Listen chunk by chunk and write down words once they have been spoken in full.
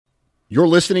You're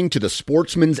listening to the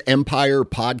Sportsman's Empire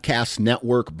Podcast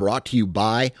Network, brought to you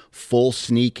by Full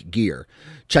Sneak Gear.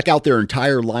 Check out their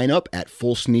entire lineup at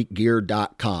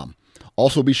fullsneakgear.com.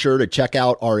 Also be sure to check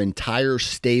out our entire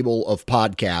stable of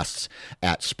podcasts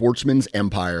at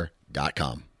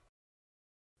sportsmansempire.com.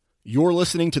 You're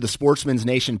listening to the Sportsman's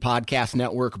Nation Podcast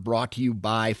Network, brought to you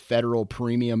by Federal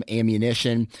Premium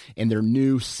Ammunition and their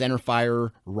new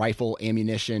centerfire rifle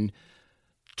ammunition,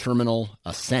 Terminal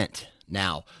Ascent.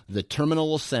 Now, the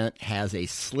Terminal Ascent has a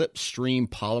slipstream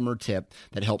polymer tip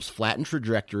that helps flatten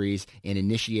trajectories and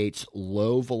initiates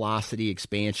low-velocity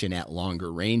expansion at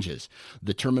longer ranges.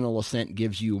 The Terminal Ascent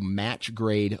gives you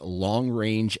match-grade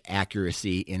long-range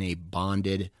accuracy in a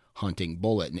bonded hunting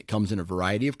bullet, and it comes in a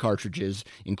variety of cartridges,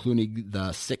 including the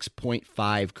 6.5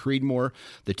 Creedmoor,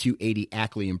 the 280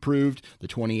 Ackley Improved, the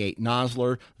 28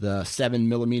 Nosler, the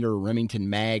 7mm Remington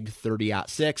Mag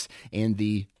 30-06, and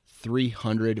the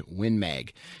 300 Win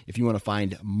Mag. If you want to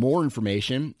find more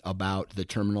information about the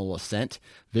Terminal Ascent,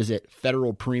 visit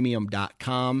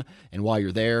federalpremium.com. And while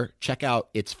you're there, check out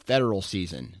It's Federal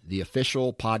Season, the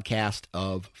official podcast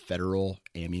of Federal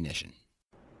Ammunition.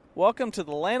 Welcome to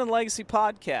the Land and Legacy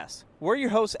Podcast. We're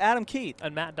your hosts, Adam Keith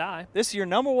and Matt Dye. This is your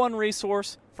number one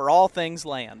resource for all things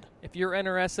land. If you're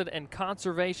interested in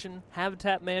conservation,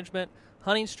 habitat management,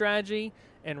 hunting strategy,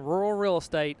 and rural real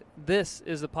estate, this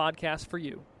is the podcast for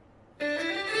you. All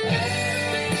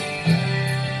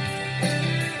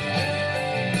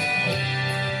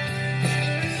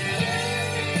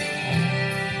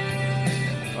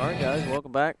right, guys,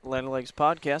 welcome back. Land and Legacy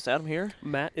Podcast. Adam here.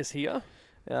 Matt is here.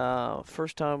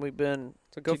 First time we've been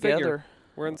together. Figure.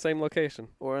 We're in the same location.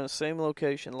 We're in the same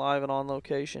location, live and on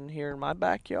location here in my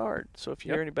backyard. So if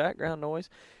you hear any background noise,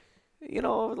 you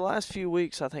know, over the last few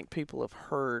weeks, I think people have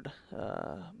heard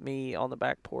me on the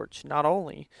back porch, not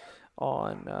only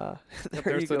on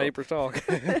there's the neighbor's dog.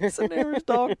 It's the neighbor's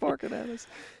dog barking at us.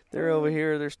 They're over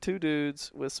here. There's two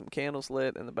dudes with some candles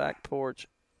lit in the back porch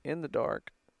in the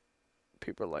dark.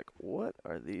 People are like, what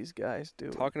are these guys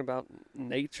doing? Talking about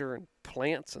nature and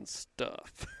plants and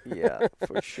stuff. Yeah,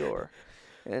 for sure.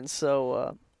 And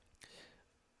so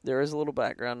there is a little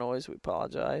background noise. We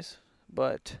apologize.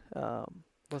 But at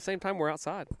the same time, we're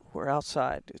outside. We're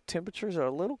outside. Temperatures are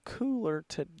a little cooler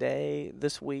today,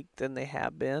 this week, than they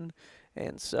have been.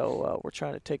 And so we're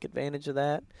trying to take advantage of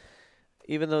that.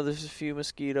 Even though there's a few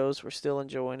mosquitoes, we're still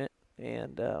enjoying it.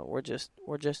 And we're just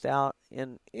out.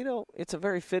 And, you know, it's a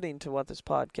very fitting to what this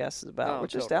podcast is about. We're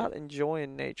just out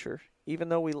enjoying nature. Even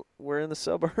though we're in the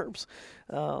suburbs,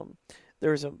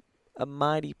 there's a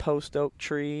mighty post oak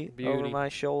tree over my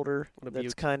shoulder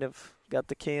that's kind of got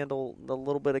the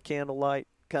little bit of candlelight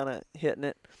kind of hitting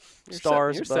it.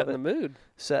 Stars above it. You're setting the mood.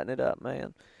 Setting it up,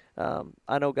 man.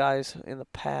 I know guys in the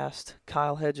past,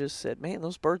 Kyle Hedges said, man,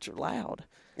 those birds are loud.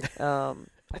 I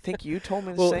think you told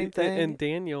me the same thing. And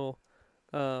Daniel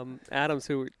Adams,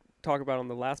 who we talked about on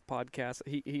the last podcast,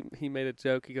 he made a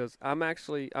joke. He goes, I'm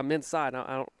inside.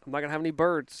 I'm not gonna have any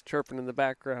birds chirping in the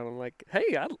background. I'm like,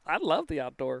 hey, I love the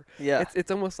outdoor. Yeah,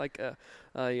 it's almost like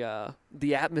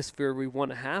the atmosphere we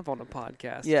want to have on a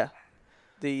podcast. Yeah,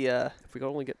 if we could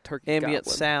only get turkey ambient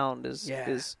goblin. sound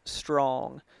is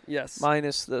strong. Yes,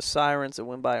 minus the sirens that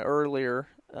went by earlier.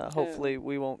 Hopefully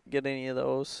we won't get any of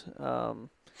those.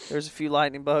 There's a few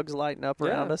lightning bugs lighting up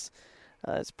around us.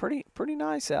 It's pretty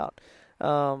nice out.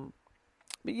 But,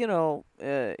 you know,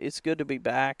 it's good to be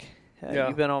back.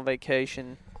 You've been on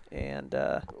vacation. And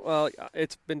well,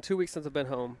 it's been 2 weeks since I've been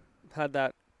home. Had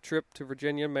that trip to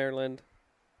Virginia, Maryland,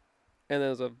 and then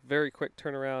it was a very quick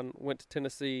turnaround. Went to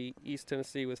Tennessee, East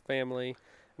Tennessee with family,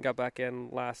 and got back in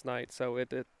last night. So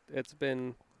it's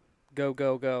been go.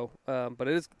 But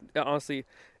it is, honestly,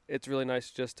 it's really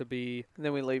nice just to be and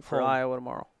then we leave for home. Iowa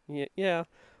tomorrow. Yeah,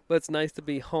 but it's nice to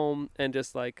be home and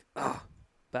just like,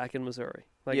 back in Missouri.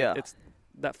 Like, it's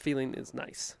that feeling is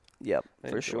nice. Yep,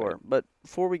 for sure. But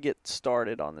before we get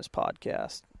started on this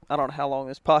podcast, I don't know how long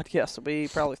this podcast will be,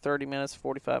 probably 30 minutes,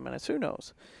 45 minutes, who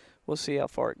knows. We'll see how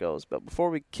far it goes. But before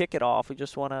we kick it off, we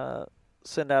just want to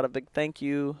send out a big thank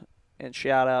you and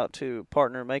shout out to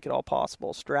partner Make It All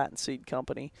Possible, Stratton Seed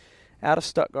Company out of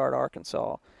Stuttgart,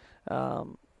 Arkansas.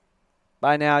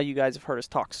 By now, you guys have heard us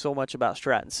talk so much about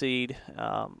Stratton Seed.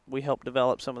 We helped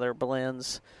develop some of their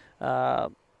blends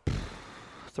 3-4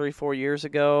 years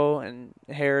ago, and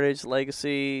Heritage,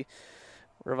 Legacy,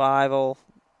 Revival,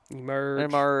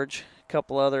 Emerge, a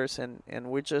couple others, and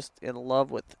we're just in love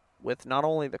with not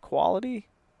only the quality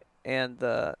and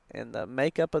the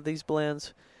makeup of these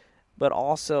blends, but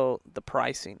also the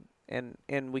pricing.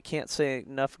 And we can't say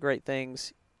enough great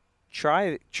things.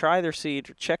 Try their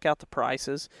seed, check out the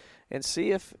prices, and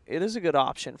see if it is a good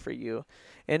option for you.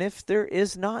 And if there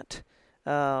is not,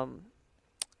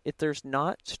 if there's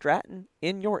not Stratton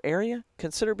in your area,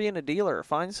 consider being a dealer or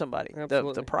find somebody.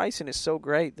 The pricing is so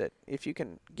great that if you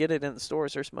can get it in the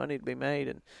stores, there's money to be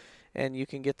made, and you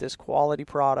can get this quality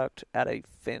product at a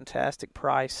fantastic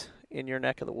price in your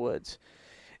neck of the woods.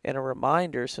 And a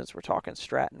reminder, since we're talking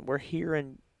Stratton, we're here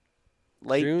in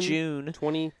late June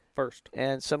 21st.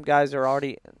 And some guys are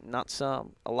already, not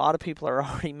some, a lot of people are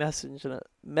already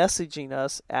messaging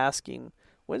us asking,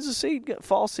 when's the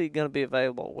fall seed going to be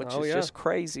available? Which is just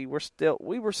crazy.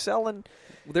 We were selling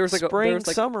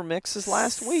summer mixes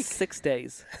last week. 6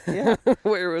 days. Yeah.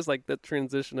 Where it was like the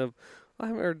transition of, I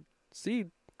haven't heard seed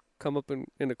come up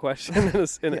in a question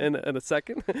in a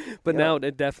second, but now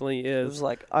it definitely is. It was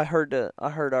like I heard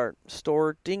our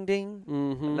store ding ding.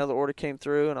 Mm-hmm. Another order came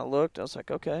through, and I looked. I was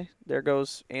like, okay, there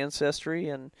goes Ancestry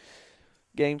and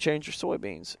Game Changer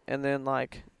soybeans, and then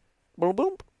like, boom,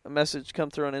 boom, a message come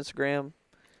through on Instagram.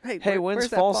 Hey, when's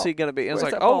fall seed going to be? And it's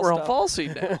like, we're on fall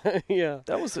seed now. Yeah,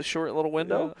 that was a short little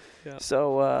window. Yeah.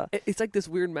 So it's like this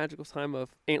weird magical time of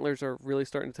antlers are really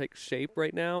starting to take shape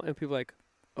right now, and people are like,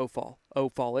 oh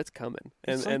fall, it's coming,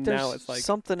 and now it's like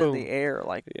something boom. in the air,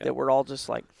 like that we're all just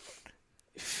like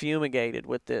fumigated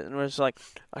with it, and it's like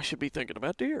I should be thinking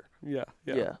about deer. Yeah.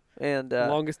 And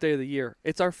longest day of the year.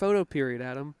 It's our photo period,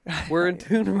 Adam. We're in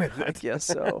tune with it. I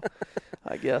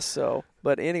guess so.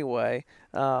 But anyway,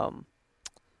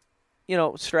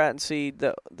 Stratton seed.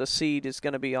 The seed is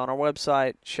going to be on our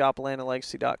website,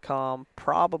 shoplandandlegacy.com,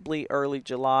 probably early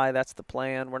July. That's the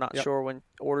plan. We're not sure when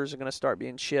orders are going to start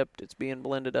being shipped. It's being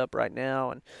blended up right now,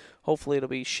 and hopefully it'll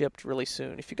be shipped really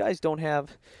soon. If you guys don't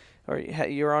have, or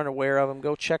you're unaware of them,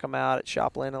 go check them out at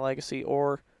Shopland and Legacy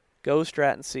or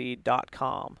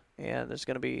gostrattonseed.com. And there's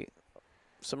going to be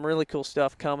some really cool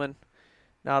stuff coming,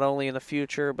 not only in the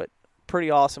future, but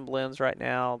pretty awesome blends right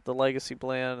now. The Legacy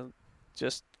blend,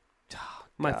 just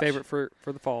my favorite for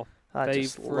the fall. I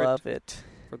just love it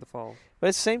for the fall. But at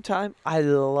the same time, I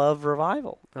love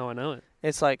Revival. Oh, I know it.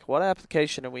 It's like, what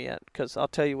application are we in? Because I'll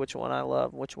tell you which one I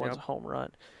love, which one's a home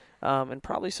run. And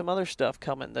probably some other stuff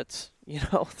coming that's,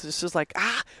 it's just like,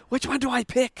 which one do I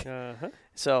pick? Uh-huh.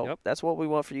 So that's what we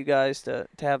want for you guys, to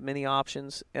have many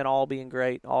options and all being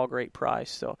great, all great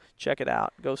price. So check it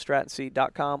out.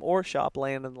 GoStrattonSeed.com or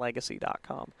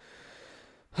ShopLandandLegacy.com.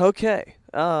 Okay.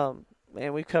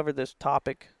 Man, we covered this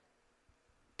topic.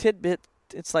 Tidbit,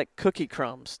 it's like cookie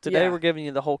crumbs. Today we're giving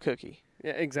you the whole cookie.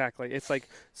 Yeah, exactly. It's like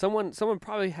someone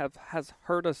probably has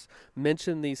heard us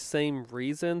mention these same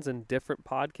reasons in different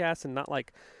podcasts and not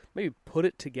like maybe put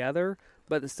it together,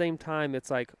 but at the same time it's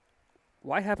like,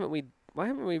 why haven't we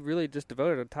really just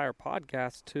devoted an entire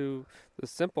podcast to the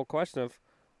simple question of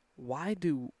why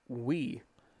do we,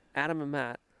 Adam and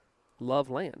Matt, love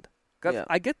land?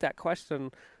 I get that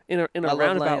question in a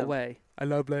roundabout way. I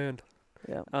love land.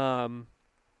 Yeah.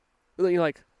 You're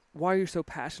like, why are you so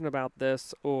passionate about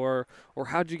this, or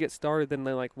how'd you get started? Then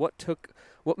they're like, what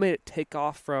made it take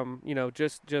off from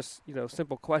just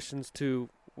simple questions to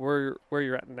where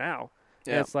you're at now?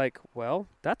 Yeah. And it's like, well,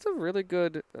 that's a really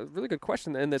good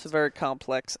question, and it's a very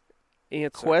complex answer.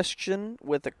 Question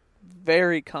with a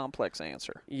very complex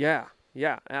answer. Yeah,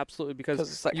 absolutely. Because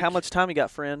it's like, how much time you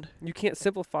got, friend? You can't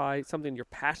simplify something you're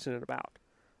passionate about.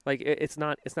 Like it's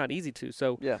not easy to.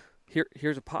 So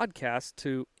here's a podcast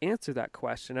to answer that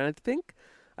question, and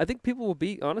I think people will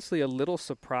be honestly a little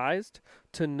surprised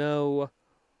to know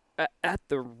at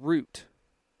the root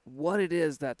what it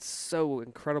is that's so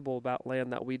incredible about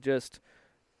land that we just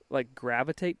like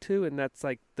gravitate to, and that's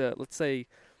like let's say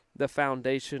the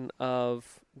foundation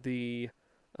of the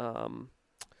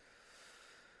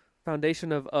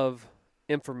foundation of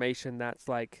information that's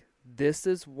like, this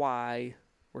is why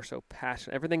we're so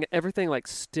passionate. Everything like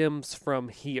stems from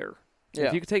here.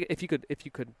 Yeah. If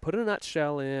you could put a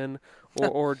nutshell in,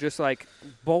 or just like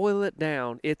boil it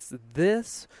down, it's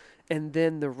this, and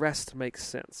then the rest makes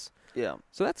sense. Yeah.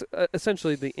 So that's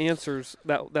essentially the answers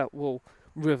that we'll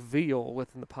reveal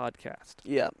within the podcast.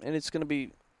 Yeah, and it's going to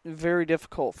be very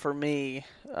difficult for me,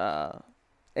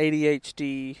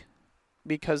 ADHD,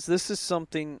 because this is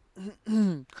something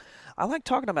I like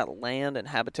talking about land and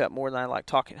habitat more than I like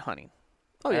talking hunting.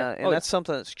 Oh yeah, and that's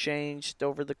something that's changed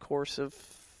over the course of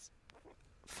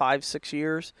 5-6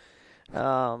 years,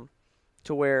 to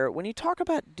where when you talk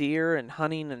about deer and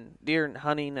hunting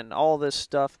and all this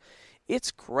stuff,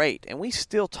 it's great, and we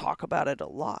still talk about it a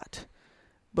lot.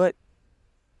 But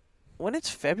when it's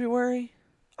February,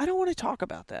 I don't want to talk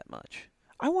about that much.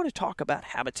 I want to talk about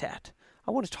habitat.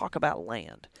 I want to talk about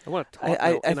land. I want to talk.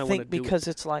 I think because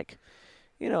it's like,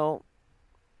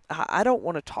 I don't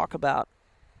want to talk about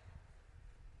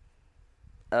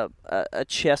a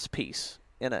chess piece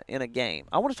in a game.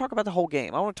 I want to talk about the whole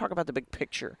game. I want to talk about the big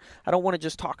picture. I don't want to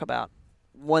just talk about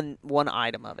one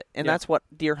item of it. And that's what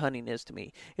deer hunting is to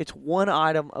me. It's one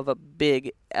item of a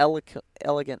big,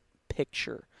 elegant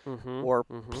picture or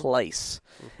place.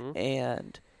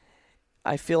 And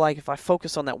I feel like if I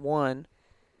focus on that one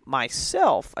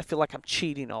myself, I feel like I'm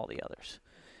cheating all the others.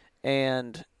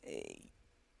 And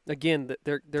again,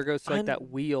 there goes like that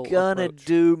wheel. Gonna approach.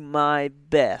 do my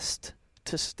best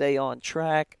to stay on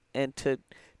track and to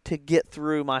get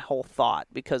through my whole thought,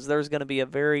 because there's going to be a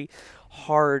very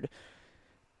hard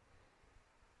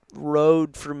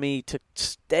road for me to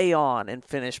stay on and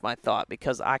finish my thought,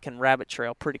 because I can rabbit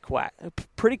trail pretty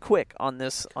quick on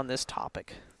this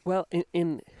topic. Well,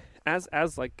 in as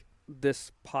like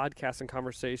this podcast and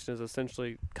conversation is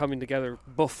essentially coming together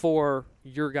before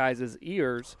your guys'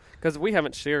 ears, because we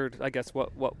haven't shared, I guess,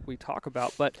 what we talk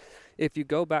about. But if you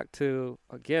go back to,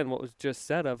 again, what was just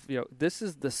said of, this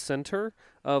is the center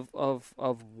of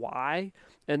why,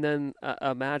 and then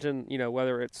imagine,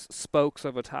 whether it's spokes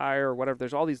of a tire or whatever,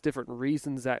 there's all these different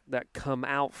reasons that come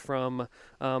out from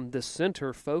the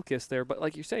center focus there. But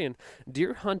like you're saying,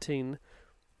 deer hunting,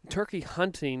 turkey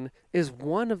hunting is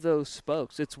one of those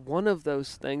spokes. It's one of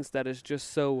those things that is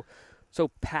just so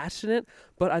passionate.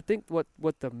 But I think what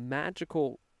the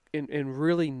magical and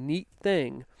really neat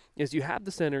thing is, you have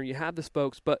the center, you have the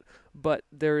spokes, but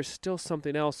there is still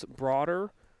something else broader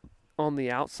on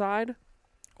the outside,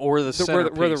 or the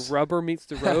centerpiece, where the rubber meets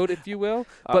the road, if you will.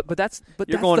 But you're that's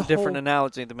going the a different whole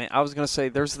analogy than me. I was going to say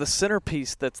there's the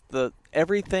centerpiece.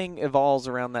 Everything evolves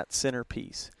around that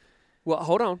centerpiece. Well,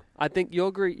 hold on. I think you'll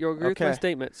agree. You'll agree with my Okay.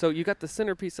 statement. So you got the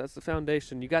centerpiece. That's the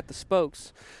foundation. You got the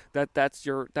spokes. That's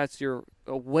your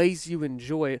ways you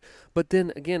enjoy it. But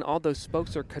then again, all those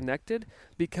spokes are connected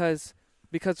because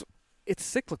it's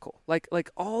cyclical.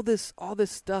 Like all this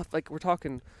stuff. Like we're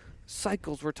talking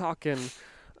cycles. We're talking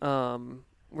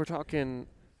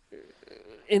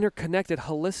interconnected,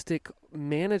 holistic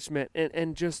management,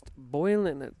 and just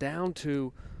boiling it down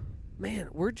to, man,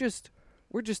 we're just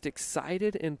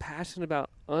excited and passionate about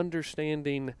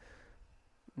understanding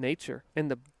nature and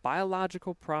the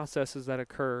biological processes that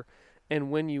occur.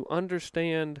 And when you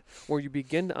understand, or you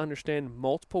begin to understand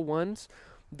multiple ones,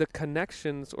 the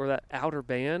connections or that outer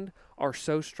band are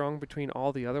so strong between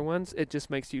all the other ones, it just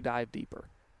makes you dive deeper.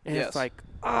 And Yes. it's like,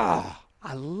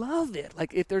 I love it.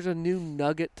 Like if there's a new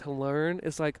nugget to learn,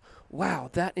 it's like, wow,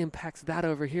 that impacts that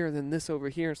over here, and then this over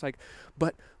here. It's like,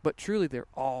 but truly they're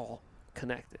all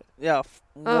connected. Yeah,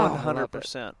 I love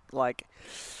 100%. Like,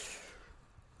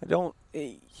 I don't.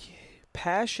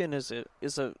 Passion is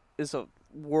a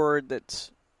word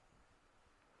that's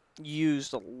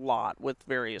used a lot with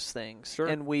various things, Sure.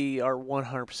 and we are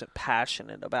 100%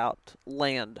 passionate about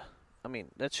land. I mean,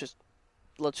 let's just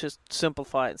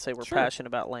simplify it and say we're Sure. passionate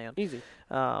about land. Easy.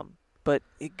 But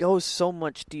it goes so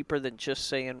much deeper than just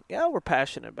saying, yeah, we're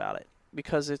passionate about it,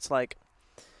 because it's like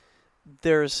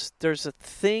there's a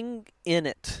thing in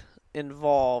it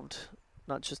involved,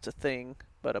 not just a thing,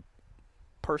 but a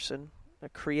person, a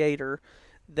creator,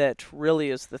 that really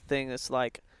is the thing that's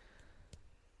like,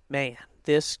 man,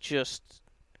 this just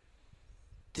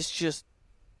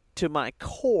to my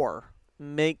core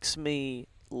makes me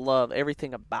love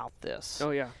everything about this.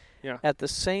 Oh yeah. Yeah. At the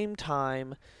same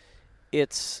time,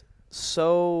 it's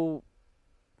so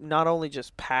not only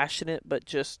just passionate, but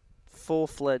just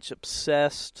full-fledged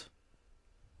obsessed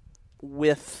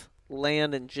with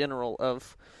land in general,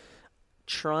 of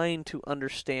trying to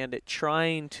understand it,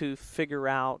 trying to figure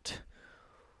out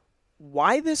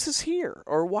why this is here,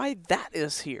 or why that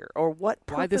is here, or what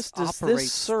Why this purpose does operates this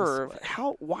this serve?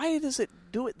 way. Why does it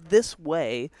do it this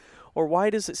way, or why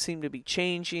does it seem to be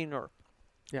changing, or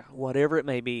Yeah. whatever it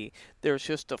may be. There's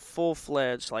just a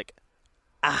full-fledged, like,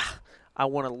 I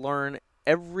want to learn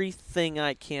everything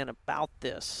I can about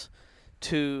this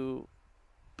to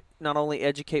not only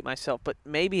educate myself, but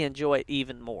maybe enjoy it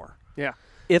even more. Yeah.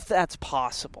 If that's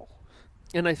possible.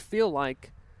 And I feel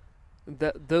like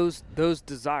that those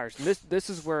desires. And this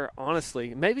is where,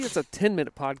 honestly, maybe it's a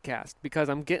 10-minute podcast, because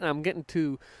I'm getting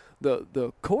to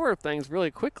the core of things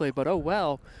really quickly. But oh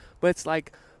well. But it's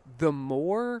like, the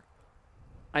more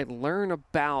I learn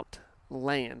about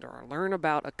land, or I learn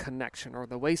about a connection, or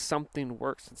the way something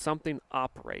works and something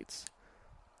operates,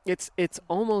 it's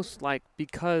almost like,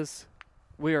 because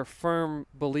we are firm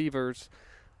believers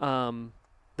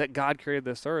that God created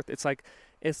this earth, it's like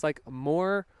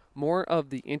more of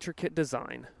the intricate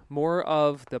design, more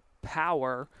of the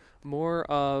power, more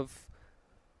of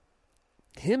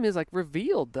Him is like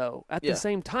revealed, though. At the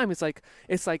same time, it's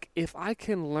like if I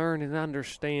can learn and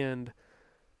understand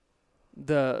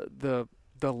the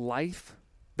life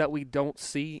that we don't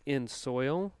see in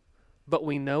soil, but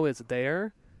we know is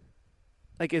there.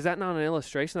 Like, is that not an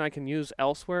illustration I can use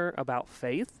elsewhere about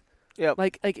faith? Yep.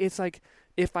 Like it's like,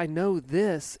 if I know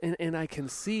this and I can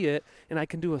see it and I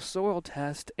can do a soil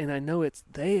test and I know it's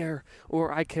there,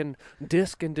 or I can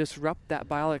disrupt that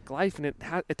biotic life, and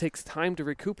it takes time to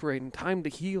recuperate and time to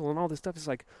heal and all this stuff. It's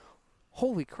like,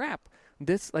 holy crap.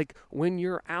 This, like, when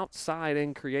you're outside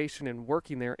in creation and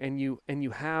working there and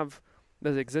you have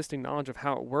the existing knowledge of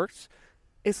how it works,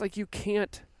 it's like you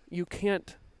can't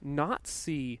not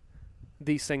see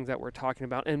these things that we're talking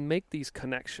about and make these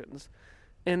connections.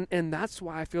 And that's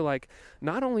why I feel like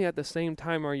not only at the same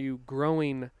time are you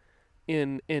growing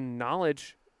in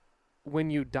knowledge when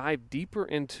you dive deeper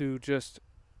into just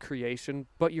creation,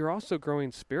 but you're also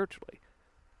growing spiritually.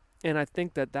 And I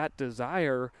think that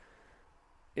desire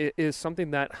is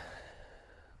something that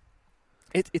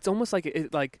it's almost like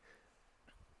it's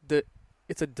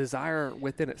a desire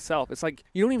within itself. It's like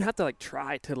you don't even have to like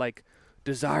try to like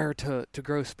desire to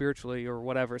grow spiritually or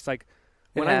whatever. It's like,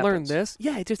 when I learned this,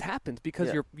 it just happens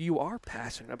because you are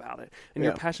passionate about it, and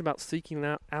you're passionate about seeking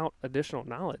out additional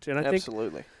knowledge. And I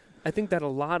think that a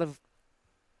lot of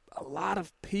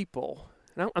people,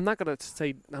 and I'm not going to say,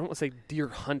 I don't want to say deer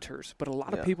hunters, but a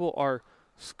lot of people are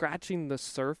scratching the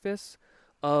surface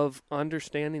of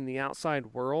understanding the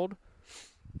outside world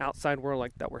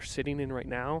like that we're sitting in right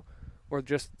now, or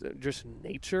just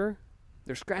nature.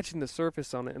 They're scratching the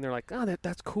surface on it, and they're like, oh,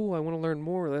 that's cool. I want to learn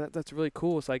more. That's really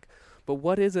cool. It's like, but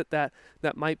what is it that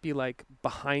might be like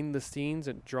behind the scenes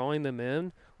and drawing them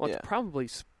in? Well, it's probably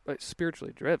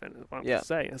spiritually driven, is what I'm going to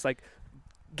say. It's like,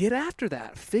 get after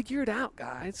that. Figure it out,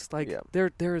 guys. Like,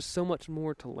 there is so much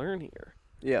more to learn here.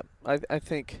 Yeah, I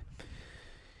think,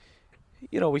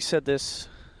 we said this,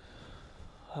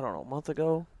 I don't know, a month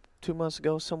ago, 2 months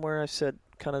ago, somewhere. I said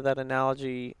kind of that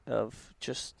analogy of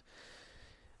just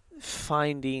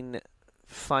finding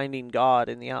God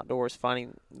in the outdoors,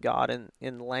 finding God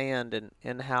in land,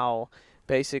 and how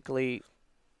basically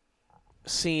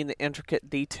seeing the intricate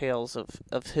details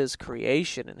of his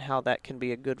creation, and how that can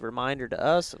be a good reminder to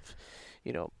us of,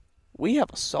 we have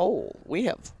a soul. We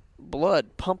have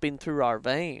blood pumping through our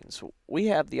veins. We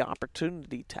have the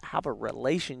opportunity to have a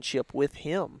relationship with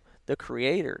him, the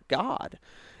creator, God.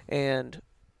 And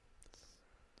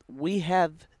we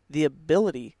have the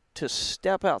ability to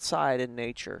step outside in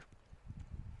nature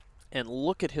and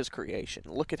look at his creation,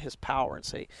 look at his power, and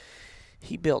say,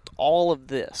 he built all of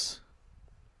this.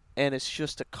 And it's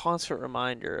just a constant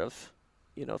reminder of,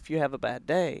 if you have a bad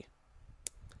day,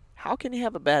 how can you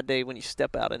have a bad day when you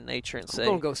step out in nature and say, I'm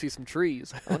going to go see some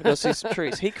trees. I want to go see some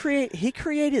trees. He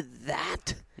created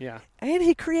that. Yeah. And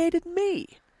he created me.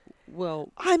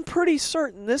 Well, I'm pretty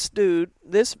certain this dude,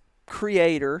 this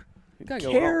creator,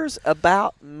 cares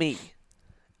about me.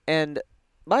 And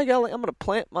by golly, I'm going to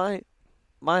plant my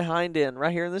hind end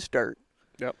right here in this dirt.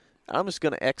 Yep. I'm just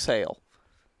going to exhale.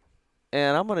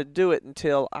 And I'm going to do it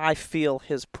until I feel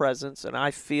his presence and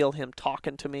I feel him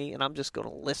talking to me, and I'm just going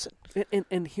to listen.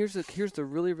 And here's the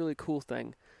really, really cool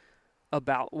thing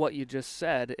about what you just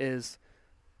said is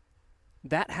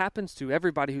that happens to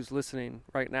everybody who's listening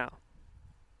right now.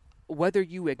 Whether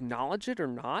you acknowledge it or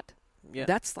not,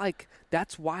 that's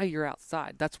why you're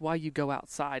outside. That's why you go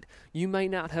outside. You may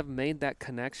not have made that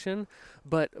connection,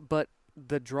 but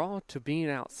the draw to being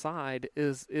outside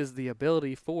is the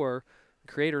ability for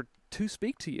the Creator to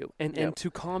speak to you and to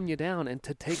calm you down and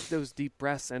to take those deep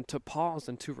breaths and to pause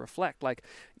and to reflect. Like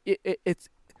it's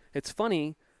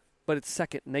funny, but it's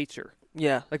second nature.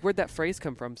 Yeah. Like, where'd that phrase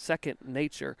come from? Second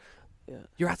nature. Yeah.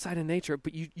 You're outside in nature,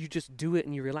 but you just do it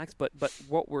and you relax. But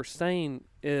what we're saying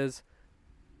is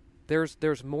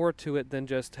there's more to it than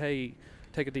just, hey,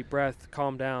 take a deep breath,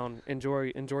 calm down,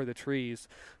 enjoy the trees.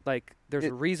 Like, there's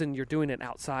a reason you're doing it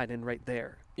outside and right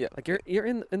there. Yeah. Like, you're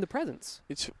in the presence.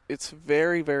 It's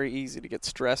very, very easy to get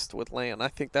stressed with land. I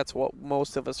think that's what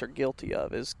most of us are guilty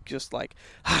of, is just like,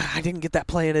 I didn't get that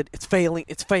planted. It's failing.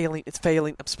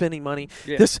 I'm spending money.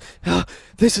 Yeah.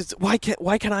 This is why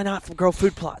can I not grow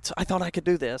food plots? I thought I could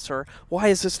do this. Or why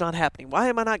is this not happening? Why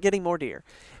am I not getting more deer?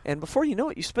 And before you know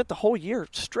it, you spent the whole year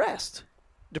stressed,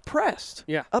 depressed,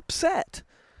 upset,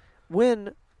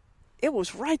 when it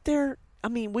was right there. I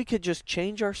mean, we could just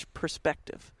change our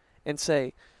perspective and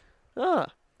say,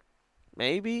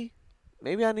 maybe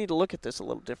I need to look at this a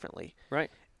little differently.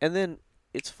 Right. And then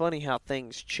it's funny how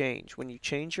things change. When you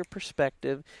change your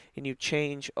perspective and you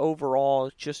change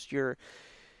overall just your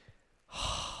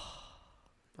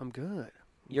I'm good.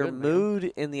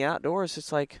 Mood in the outdoors,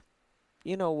 it's like,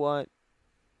 you know what?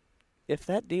 If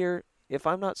that deer, if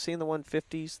I'm not seeing the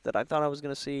 150s that I thought I was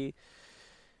going to see,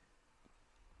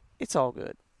 it's all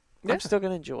good. Yeah. I'm still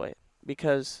going to enjoy it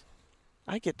because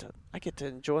I get to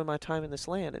enjoy my time in this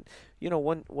land. And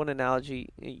one analogy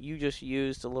you just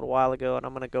used a little while ago, and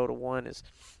I'm going to go to one, is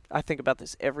I think about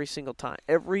this every single time.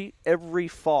 Every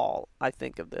fall I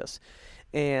think of this.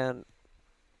 And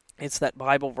it's that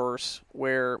Bible verse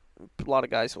where a lot of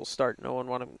guys will start knowing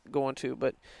what I'm going to,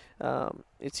 but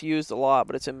it's used a lot,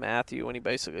 but it's in Matthew, and he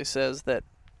basically says that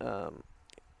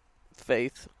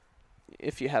faith,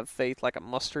 if you have faith like a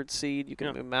mustard seed, you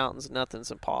can move mountains.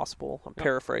 Nothing's impossible. I'm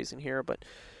paraphrasing here, but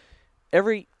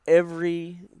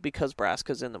because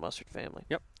brassicas in the mustard family.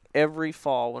 Yep. Every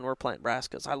fall when we're planting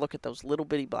brassicas, I look at those little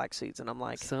bitty black seeds, and I'm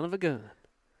like, son of a gun.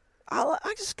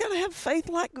 I just gotta have faith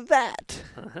like that.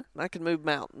 Uh-huh. And I can move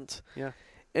mountains. Yeah.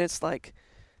 And it's like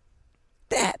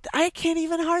that. I can't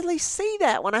even hardly see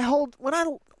that when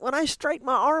I straighten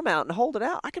my arm out and hold it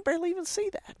out. I can barely even see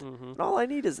that. Mm-hmm. And all I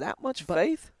need is that much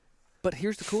faith. But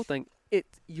here's the cool thing: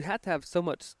 you have to have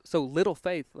so little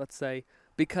faith, let's say,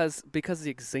 because the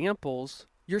examples,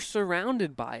 you're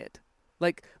surrounded by it,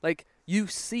 like you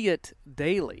see it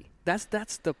daily. That's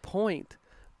the point.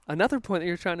 Another point that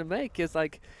you're trying to make is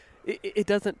like it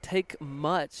doesn't take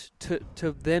much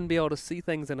to then be able to see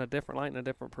things in a different light and a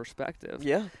different perspective.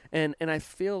 Yeah. And I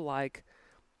feel like,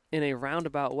 in a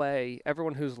roundabout way,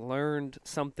 everyone who's learned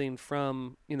something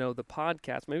from, the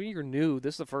podcast, maybe you're new,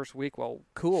 this is the first week, well,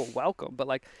 cool, welcome. But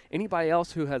like anybody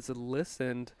else who has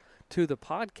listened to the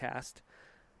podcast,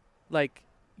 like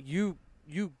you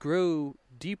grow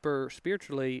deeper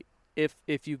spiritually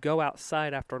if you go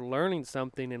outside after learning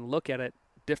something and look at it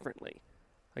differently.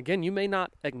 Again, you may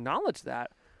not acknowledge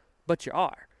that, but you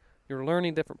are. You're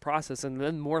learning different process, and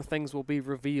then more things will be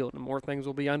revealed and more things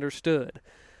will be understood.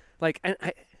 Like, and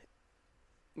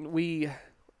we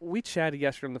chatted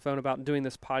yesterday on the phone about doing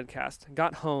this podcast.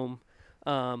 Got home,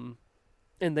 and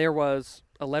there was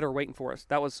a letter waiting for us.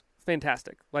 That was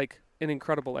fantastic, like an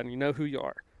incredible letter. You know who you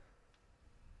are.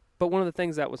 But one of the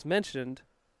things that was mentioned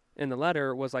in the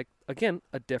letter was, like, again,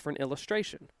 a different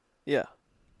illustration. Yeah.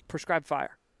 Prescribed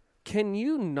fire. Can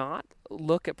you not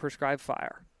look at prescribed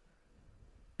fire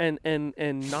and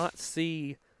not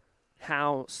see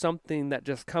how something that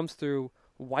just comes through,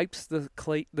 wipes the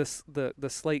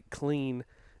slate clean,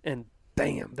 and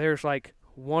bam, there's like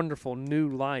wonderful new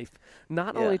life.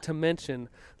 Not only to mention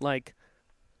like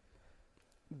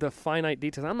the finite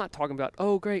details. I'm not talking about,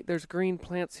 oh great, there's green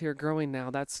plants here growing now.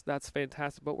 That's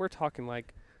fantastic. But we're talking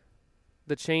like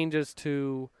the changes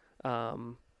to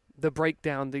the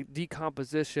breakdown, the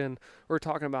decomposition. We're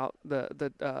talking about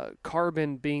the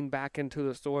carbon being back into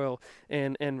the soil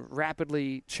and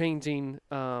rapidly changing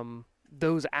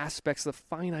those aspects, the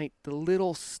finite, the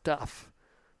little stuff.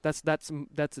 That's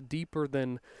deeper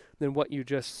than what you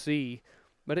just see,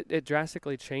 but it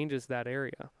drastically changes that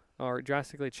area, or it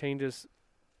drastically changes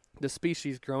the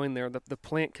species growing there, the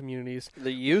plant communities,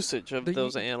 the usage of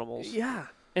those animals. Yeah,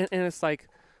 and it's like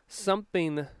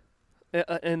something,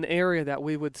 an area that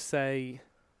we would say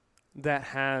that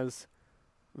has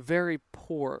very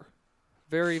poor,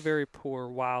 very, very poor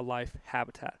wildlife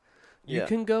habitat. You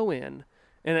can go in,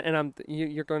 and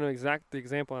you're going to exact the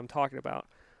example I'm talking about.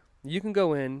 You can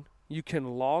go in, you can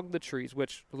log the trees,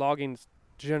 which logging's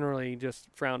generally just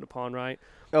frowned upon, right?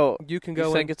 Oh, you can go.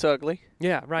 You think it's ugly?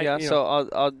 Yeah, right. Yeah. So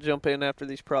I'll jump in after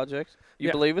these projects.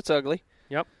 You believe it's ugly?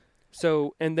 Yep.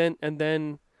 So and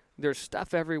then there's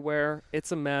stuff everywhere.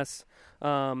 It's a mess.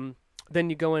 Then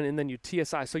you go in and then you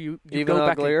TSI. So you Even go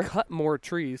uglier? back and cut more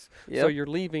trees. Yep. So you're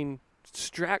leaving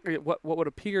what would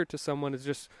appear to someone is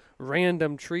just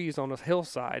random trees on a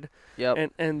hillside.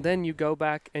 Yep. And then you go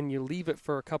back and you leave it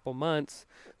for a couple months.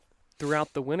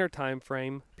 Throughout the winter time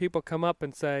frame, people come up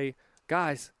and say,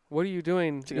 "Guys, what are you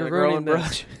doing? You're ruining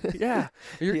brush." this." Yeah,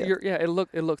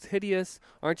 it looks hideous.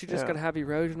 Aren't you just going to have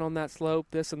erosion on that slope,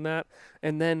 this and that?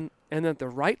 And then at the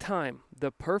right time, the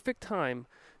perfect time,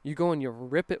 you go and you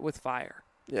rip it with fire.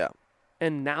 Yeah.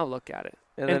 And now look at it.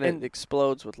 And then it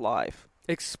explodes with life.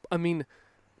 To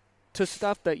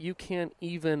stuff that you can't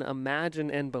even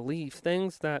imagine and believe,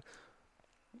 things that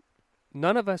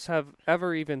none of us have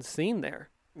ever even seen there.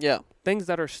 Yeah. Things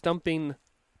that are stumping,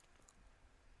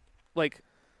 like,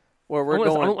 where we're I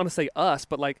going. don't want to say us,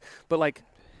 but like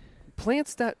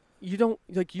plants that you don't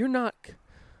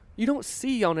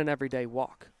see on an everyday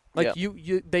walk. Like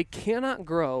they cannot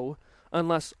grow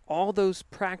unless all those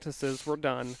practices were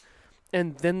done,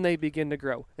 and then they begin to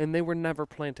grow. And they were never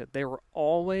planted. They were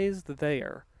always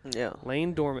there. Yeah.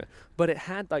 Laying dormant. But it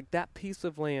had, like, that piece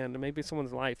of land, and maybe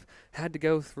someone's life, had to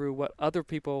go through what other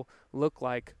people look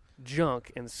like,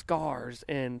 junk and scars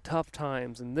and tough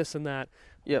times and this and that,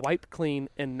 wiped clean.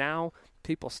 And now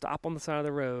people stop on the side of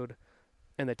the road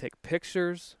and they take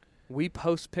pictures We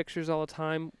post pictures all the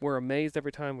time. We're amazed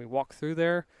every time we walk through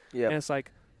there. Yeah. And it's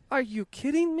like, are you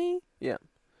kidding me? Yeah.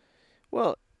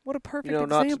 Well, What a perfect you know,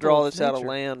 example not to draw of this out of nature.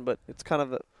 land, but it's kind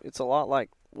of it's a lot like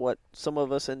what some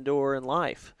of us endure in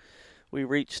life. We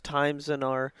reach times in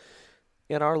our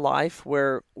life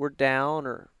where we're down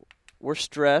or we're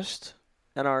stressed,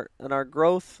 and our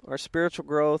growth, our spiritual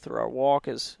growth or our walk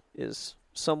is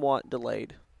somewhat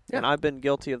delayed. Yeah. And I've been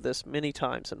guilty of this many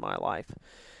times in my life.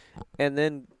 And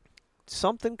then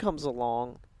something comes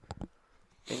along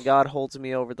and God holds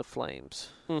me over the flames.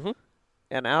 Mm-hmm.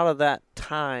 And out of that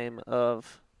time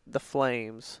of the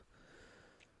flames,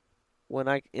 when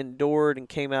I endured and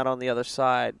came out on the other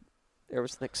side, there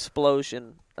was an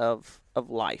explosion of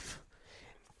life.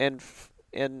 And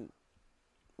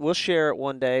we'll share it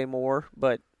one day more,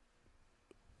 but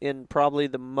in probably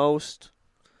the most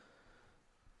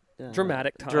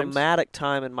Dramatic times. dramatic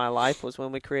time in my life was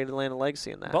when we created Land of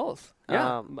Legacy in that. Both.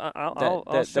 Yeah. I'll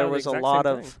There show was the a exact lot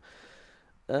same of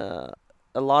thing.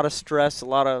 a lot of stress, a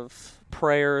lot of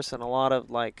prayers, and a lot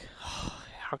of like,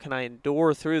 how can I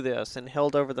endure through this? And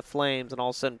held over the flames, and all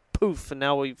of a sudden, poof! And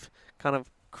now we've kind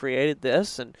of created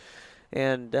this,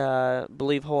 and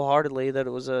believe wholeheartedly that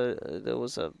it was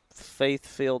a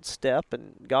faith-filled step,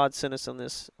 and God sent us on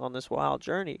this wild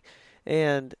journey.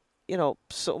 And you know,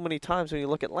 so many times when you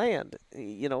look at land,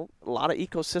 you know, a lot of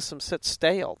ecosystems sit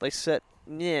stale. They sit,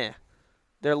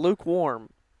 they're lukewarm.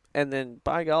 And then,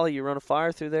 by golly, you run a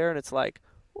fire through there, and it's like,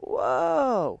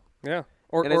 whoa. Yeah.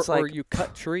 Or And it's or like- you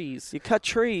cut trees. You cut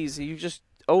trees, you just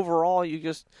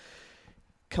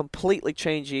completely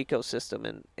change the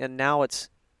ecosystem. And now it's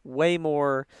way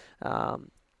more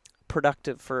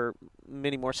productive for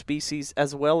many more species,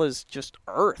 as well as just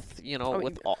Earth, you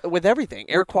know, with everything.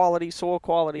 Air quality, soil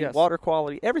quality, Yes. water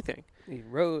quality, everything.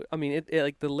 Road. I mean, it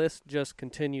like the list just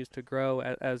continues to grow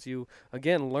as you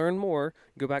again learn more.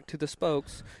 Go back to the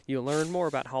spokes. You learn more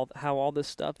about how all this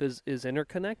stuff is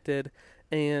interconnected,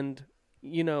 and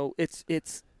you know it's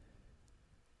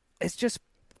just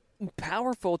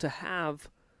powerful to have.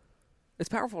 It's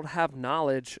powerful to have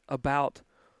knowledge about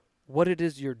what it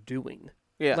is you're doing.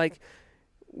 Yeah. Like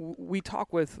we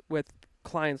talk with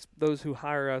clients, those who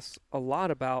hire us, a lot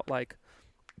about like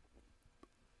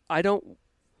I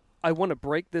want to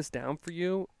break this down for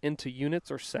you into units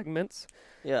or segments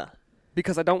Yeah.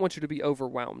 because I don't want you to be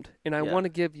overwhelmed. And I Yeah. want to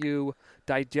give you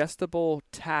digestible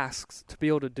tasks to be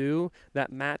able to do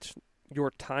that match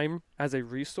your time as a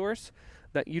resource,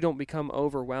 that you don't become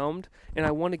overwhelmed. And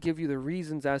I want to give you the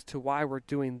reasons as to why we're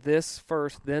doing this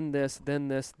first, then this, then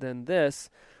this, then this.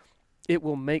 It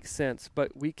will make sense,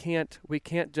 but we can't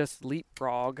just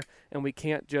leapfrog, and we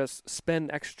can't just spend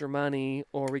extra money,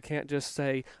 or we can't just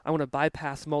say, I want to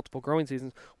bypass multiple growing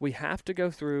seasons. We have to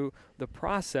go through the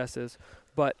processes,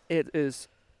 but it is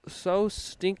so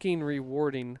stinking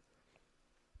rewarding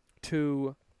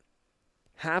to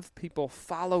have people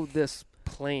follow this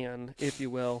plan, if you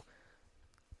will,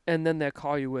 and then they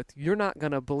call you with, you're not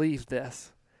going to believe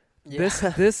this.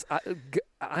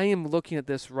 I am looking at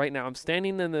this right now. I'm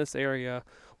standing in this area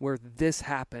where this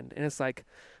happened, and it's like,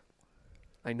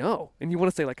 I know. And you want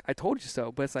to say like, I told you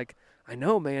so, but it's like, I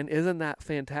know, man. Isn't that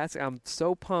fantastic? I'm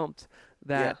so pumped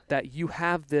that you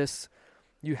have this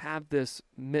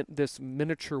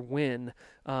miniature win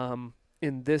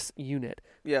in this unit.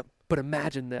 Yeah. But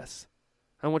imagine this.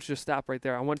 I want you to stop right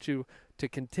there. I want you to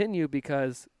continue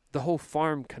because the whole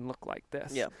farm can look like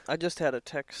this. Yeah. I just had a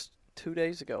text 2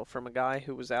 days ago from a guy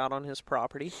who was out on his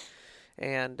property,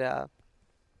 and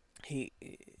he,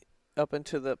 up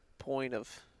until the point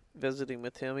of visiting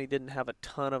with him, he didn't have a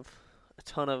ton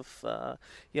of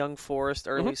young forest,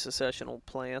 early successional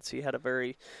plants. He had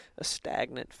a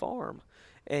stagnant farm,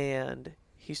 and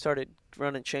he started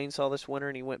running chainsaw this winter,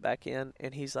 and he went back in,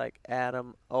 and he's like,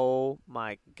 Adam, oh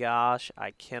my gosh,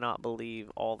 I cannot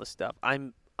believe all the stuff.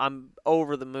 I'm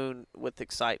over the moon with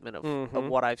excitement of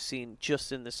what I've seen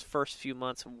just in this first few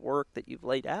months of work that you've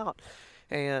laid out.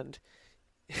 And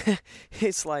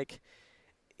it's like,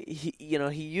 he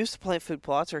used to plant food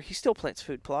plots, or he still plants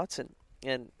food plots,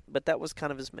 but that was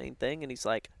kind of his main thing. And he's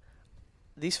like,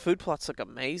 these food plots look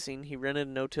amazing. He rented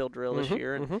a no-till drill this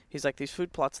year, and he's like, these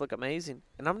food plots look amazing.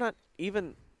 And I'm not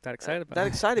even that excited about that it.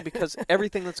 excited because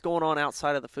everything that's going on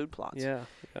outside of the food plots. Yeah.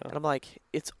 And I'm like,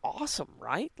 it's awesome,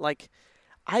 right? Like,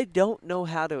 I don't know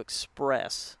how to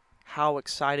express how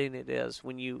exciting it is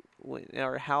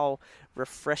or how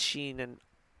refreshing and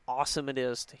awesome it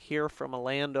is to hear from a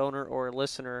landowner or a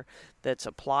listener that's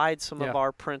applied some of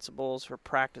our principles or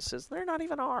practices. They're not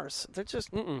even ours. They're just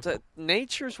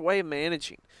nature's way of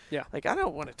managing. Yeah. Like, I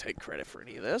don't want to take credit for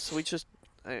any of this.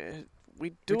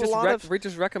 we do a lot of. We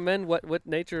just recommend what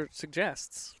nature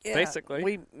suggests. Yeah, basically,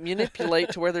 we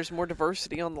manipulate to where there's more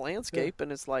diversity on the landscape,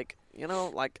 and it's like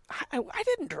I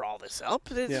didn't draw this up.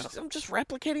 I'm just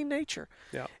replicating nature.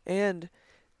 Yeah. And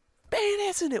man,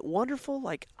 isn't it wonderful?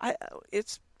 Like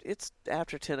it's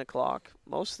after 10 o'clock.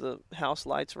 Most of the house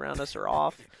lights around us are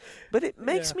off, but it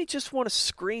makes me just want to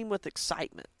scream with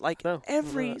excitement. Like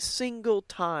every single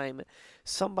time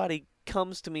somebody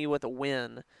comes to me with a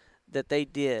win that they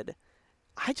did,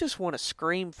 I just want to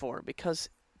scream for them because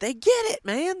they get it,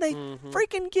 man. They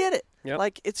freaking get it. Yep.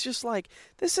 Like, it's just like,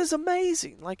 this is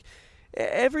amazing. Like,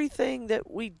 everything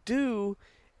that we do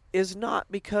is not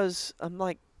because I'm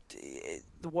like,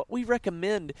 what we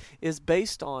recommend is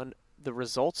based on the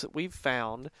results that we've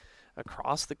found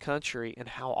across the country and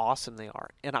how awesome they are.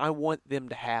 And I want them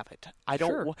to have it.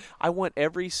 I want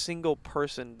every single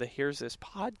person that hears this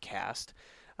podcast,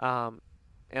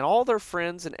 and all their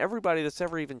friends and everybody that's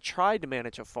ever even tried to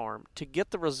manage a farm to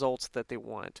get the results that they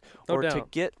want, or to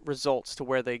get results to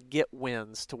where they get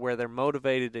wins, to where they're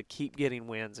motivated to keep getting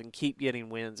wins and keep getting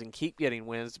wins and keep getting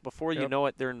wins. Before you know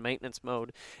it, they're in maintenance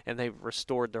mode and they've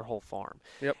restored their whole farm.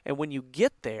 Yep. And when you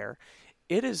get there,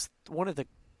 it is one of the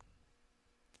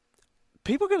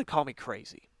people are going to call me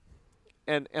crazy,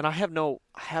 and I have nothing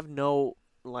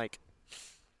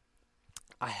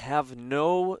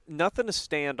to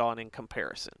stand on in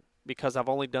comparison because I've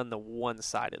only done the one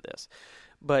side of this.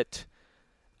 But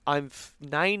I'm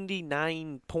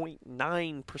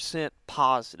 99.9%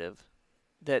 positive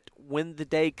that when the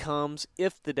day comes,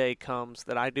 if the day comes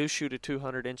that I do shoot a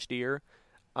 200-inch deer,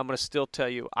 I'm going to still tell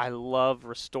you I love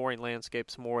restoring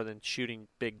landscapes more than shooting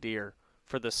big deer,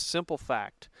 for the simple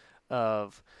fact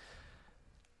of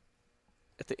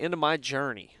at the end of my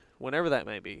journey, whenever that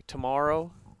may be,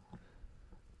 tomorrow,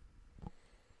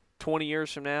 20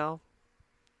 years from now,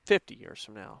 50 years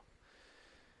from now,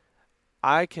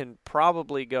 I can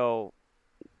probably go,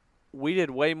 we did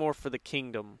way more for the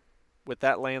kingdom with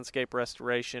that landscape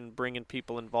restoration, bringing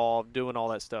people involved, doing all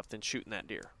that stuff, than shooting that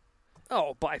deer.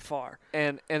 Oh, by far.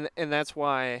 And that's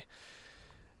why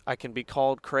I can be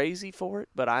called crazy for it,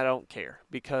 but I don't care,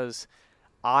 because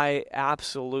I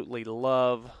absolutely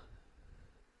love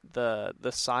the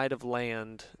side of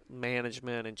land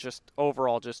management and just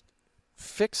overall just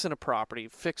fixing a property,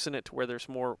 fixing it to where there's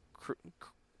more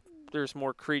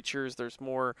creatures, there's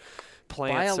more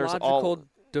plants, biological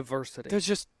diversity. There's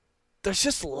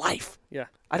just life. Yeah.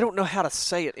 I don't know how to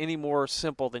say it any more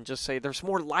simple than just say there's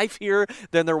more life here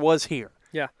than there was here.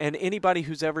 Yeah. And anybody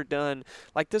who's ever done,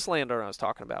 like this landowner I was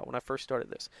talking about when I first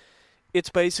started this, it's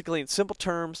basically, in simple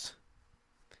terms,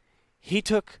 he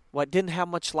took what didn't have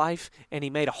much life and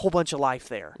he made a whole bunch of life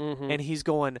there. Mm-hmm. And he's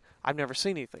going, I've never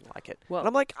seen anything like it. Well, and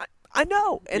I'm like, I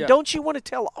know. And don't you want to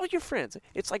tell all your friends?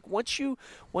 It's like once you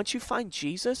find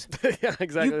Jesus, yeah,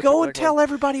 exactly. you go and tell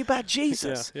everybody about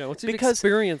Jesus. Yeah, once you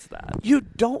experience that. You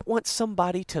don't want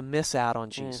somebody to miss out on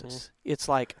Jesus. Mm-hmm. It's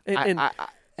like,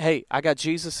 hey, I got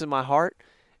Jesus in my heart.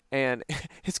 And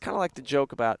it's kind of like the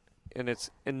joke about, and it's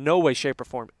in no way, shape, or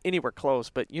form anywhere close,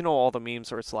 but you know all the memes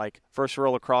where it's like, first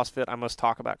rule of CrossFit, I must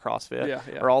talk about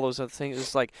CrossFit, or all those other things.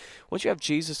 It's like, once you have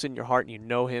Jesus in your heart and you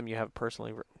know him, you have a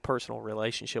personal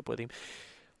relationship with him,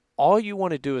 all you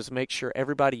want to do is make sure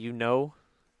everybody you know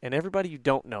and everybody you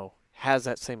don't know has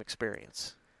that same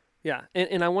experience. Yeah,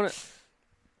 and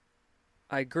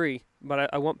I agree,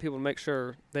 but I want people to make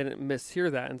sure they didn't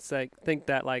mishear that and think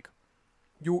that like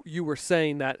you were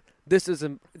saying that this is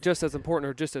just as important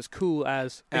or just as cool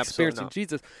as experiencing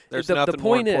Jesus. There's nothing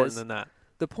more important than that.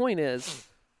 The point is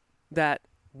that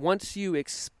once you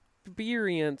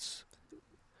experience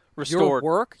restored your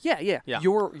work,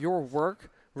 your work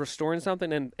restoring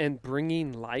something and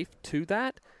bringing life to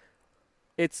that,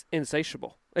 it's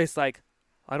insatiable. It's like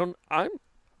I'm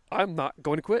not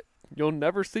going to quit. You'll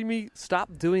never see me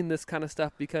stop doing this kind of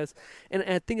stuff because, and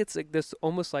I think it's like this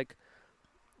almost like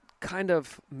kind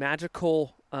of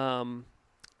magical thing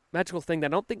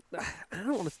that I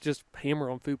don't want to just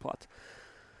hammer on food plots,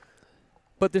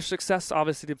 but there's success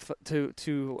obviously to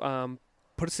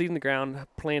put a seed in the ground,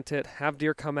 plant it, have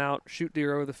deer come out, shoot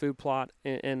deer over the food plot,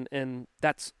 and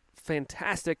that's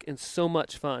fantastic and so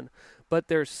much fun. But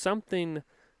there's something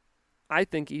I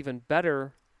think even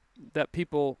better that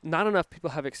not enough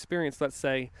people have experienced. Let's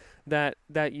say that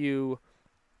you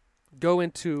go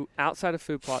into outside of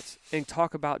food plots and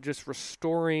talk about just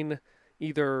restoring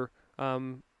either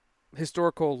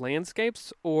historical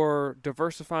landscapes or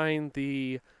diversifying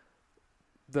the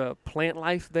plant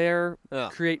life there,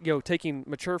 taking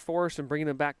mature forest and bringing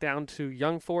them back down to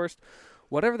young forest,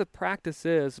 whatever the practice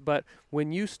is. But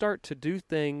when you start to do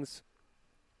things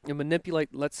and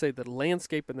manipulate, let's say, the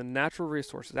landscape and the natural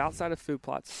resources outside of food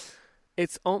plots,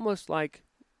 it's almost like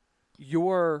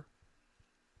you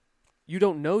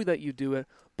don't know that you do it,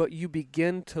 but you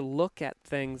begin to look at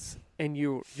things and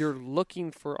you're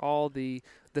looking for all the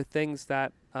things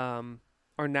that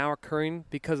are now occurring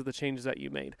because of the changes that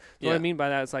you made. So what I mean by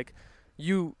that is like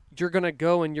you're going to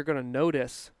go and you're going to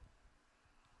notice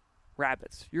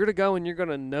rabbits. You're going to go and you're going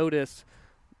to notice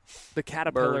the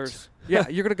caterpillars. Birds. Yeah,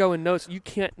 you're going to go and notice. You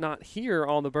can't not hear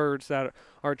all the birds that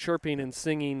are chirping and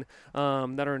singing,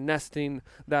 that are nesting,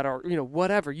 that are,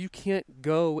 whatever. You can't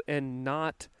go and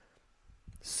not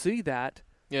see that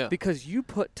because you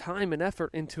put time and effort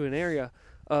into an area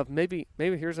of maybe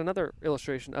here's another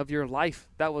illustration of your life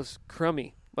that was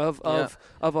crummy, of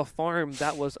a farm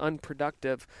that was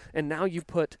unproductive, and now you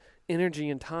put energy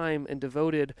and time and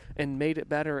devoted and made it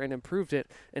better and improved it,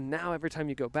 and now every time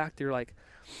you go back there, you're like,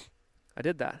 I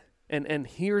did that, and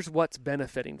here's what's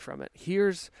benefiting from it.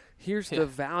 Here's the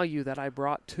value that I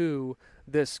brought to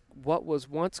this what was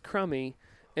once crummy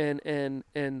and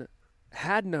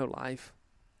had no life.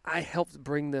 I helped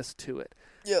bring this to it.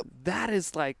 Yep. That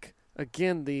is like,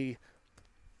 again,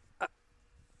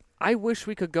 I wish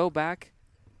we could go back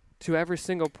to every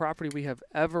single property we have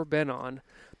ever been on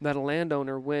that a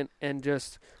landowner went and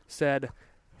just said,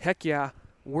 heck yeah,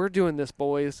 we're doing this,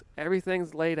 boys.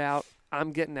 Everything's laid out.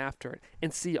 I'm getting after it,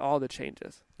 and see all the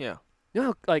changes. Yeah. You know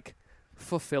how, like,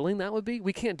 fulfilling that would be?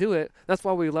 We can't do it. That's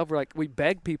why we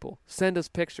beg people, send us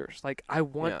pictures. Like, I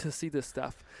want to see this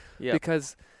stuff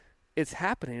because it's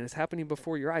happening. It's happening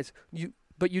before your eyes.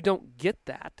 But you don't get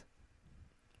that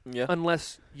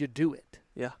unless you do it.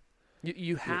 Yeah.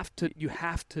 You have to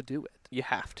do it. You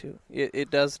have to. It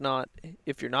does not.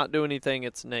 If you're not doing anything,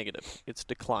 it's negative. It's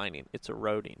declining. It's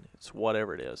eroding. It's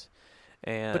whatever it is.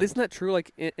 But isn't that true?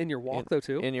 Like in your walk, though,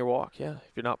 too. In your walk, yeah.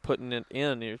 If you're not putting it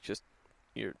in,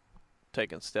 you're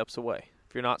taking steps away.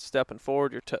 If you're not stepping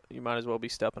forward, you might as well be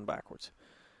stepping backwards.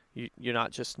 You're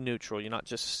not just neutral. You're not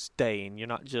just staying. You're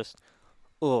not just,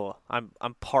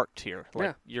 I'm parked here.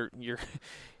 Like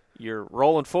you're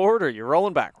rolling forward or you're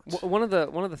rolling backwards. One of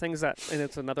the things that, and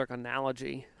it's another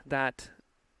analogy that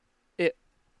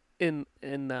in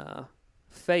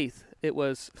faith,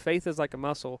 faith is like a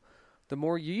muscle. The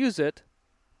more you use it,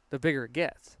 the bigger it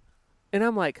gets. And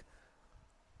I'm like,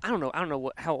 I don't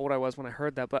know how old I was when I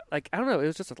heard that, but like, I don't know, it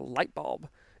was just a light bulb.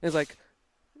 It's like,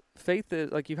 faith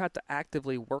is like, you have to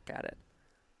actively work at it.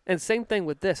 And same thing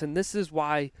with this. And this is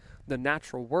why the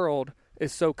natural world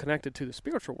is so connected to the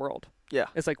spiritual world. Yeah.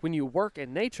 It's like when you work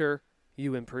in nature,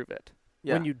 you improve it.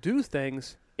 Yeah. When you do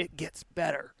things, it gets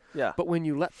better. Yeah. But when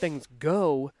you let things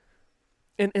go,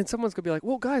 and someone's gonna be like,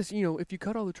 well, guys, if you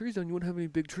cut all the trees down, you wouldn't have any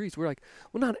big trees. We're like,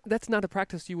 well, that's not a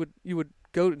practice you would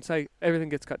go and say everything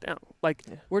gets cut down. Like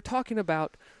we're talking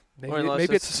about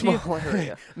maybe it's a small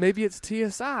area. Maybe it's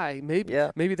TSI.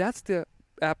 Maybe that's the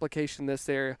application in this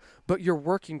area. But you're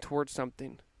working towards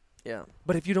something. Yeah.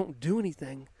 But if you don't do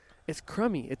anything, it's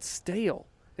crummy. It's stale.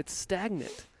 It's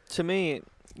stagnant. To me,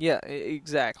 yeah,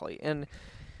 exactly. And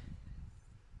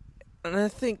I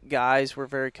think guys were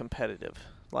very competitive.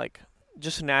 Like,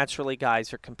 just naturally,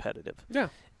 guys are competitive. Yeah.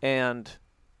 And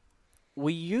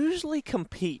we usually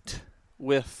compete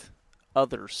with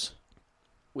others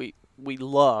we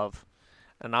love.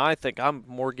 And I think I'm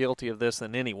more guilty of this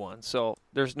than anyone. So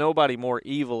there's nobody more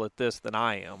evil at this than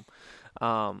I am.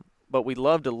 But we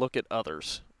love to look at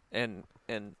others and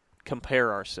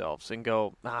compare ourselves and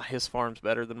go, his farm's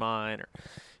better than mine, or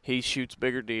he shoots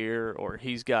bigger deer, or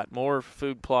he's got more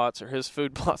food plots, or his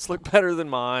food plots look better than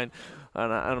mine.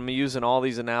 And I'm using all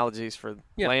these analogies for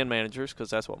land managers because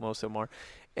that's what most of them are.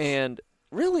 And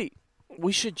really,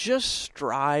 we should just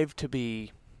strive to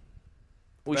be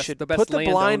 – we should put the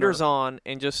blinders on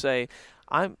and just say,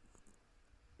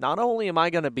 not only am I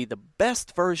going to be the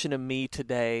best version of me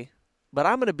today, but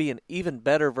I'm going to be an even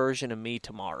better version of me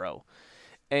tomorrow.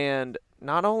 And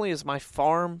not only is my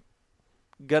farm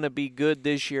going to be good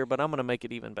this year, but I'm going to make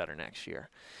it even better next year.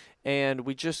 And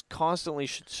we just constantly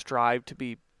should strive to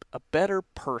be a better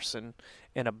person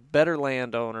and a better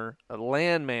landowner, a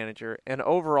land manager, and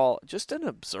overall just an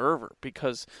observer.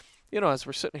 Because, as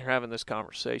we're sitting here having this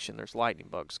conversation, there's lightning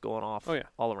bugs going off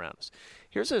all around us.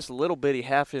 Here's this little bitty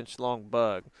half-inch long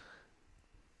bug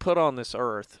put on this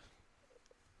earth,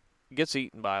 gets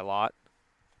eaten by a lot,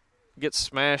 gets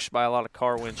smashed by a lot of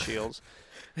car windshields.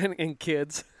 and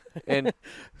kids. And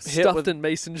stuffed in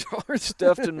mason jars.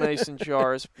 Stuffed in mason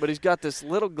jars. But he's got this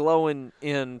little glowing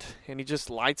end, and he just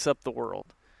lights up the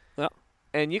world. Yeah.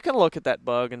 And you can look at that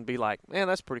bug and be like, man,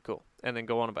 that's pretty cool. And then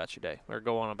go on about your day or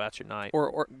go on about your night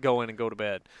or go in and go to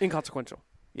bed. Inconsequential.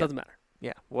 Doesn't matter.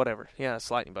 Yeah, whatever. Yeah,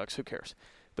 it's lightning bugs. Who cares?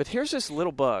 But here's this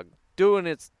little bug doing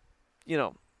its,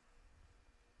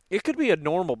 it could be a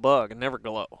normal bug and never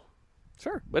glow.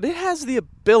 Sure. But it has the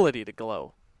ability to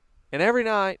glow. And every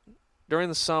night during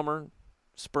the summer,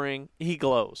 spring, he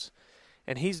glows.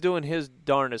 And he's doing his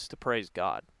darndest to praise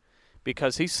God.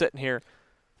 Because he's sitting here,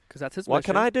 Because that's his what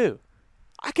mission. can I do?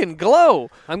 I can glow.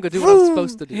 I'm going to do what I'm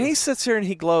supposed to do. And he sits here and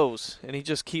he glows. And he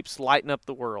just keeps lighting up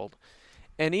the world.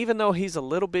 And even though he's a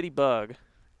little bitty bug,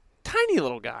 tiny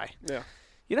little guy. Yeah.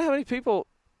 You know how many people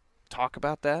talk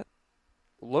about that?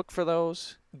 Look for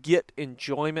those, get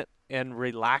enjoyment and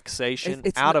relaxation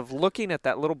It's out not- of looking at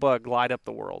that little bug light up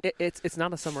the world. It's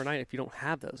not a summer night if you don't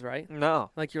have those, right?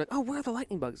 No. Like you're like, oh, where are the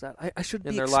lightning bugs at? I should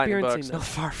And be they're lightning experiencing bugs, no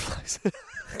them. fireflies.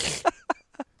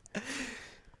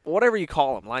 Whatever you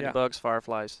call them, lightning Yeah. bugs,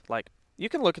 fireflies. Like, you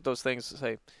can look at those things and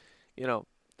say,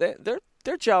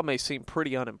 their job may seem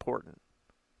pretty unimportant,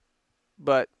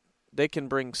 but they can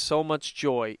bring so much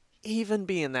joy, even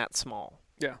being that small.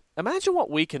 Yeah. Imagine what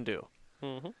we can do.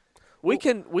 Mm-hmm. We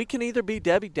can either be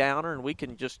Debbie Downer and we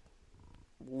can just,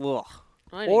 ugh,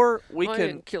 I or we I can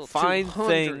didn't kill find 200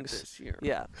 things. this year.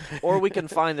 Yeah, or we can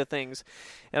find the things,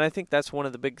 and I think that's one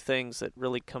of the big things that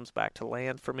really comes back to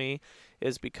land for me,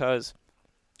 is because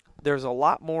there's a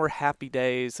lot more happy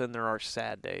days than there are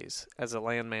sad days as a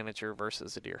land manager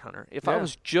versus a deer hunter. If I Yeah.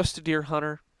 was just a deer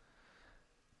hunter,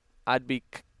 I'd be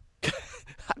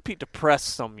I'd be depressed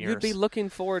some years. You'd be looking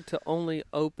forward to only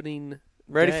opening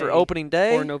ready day for opening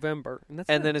day or November, and that's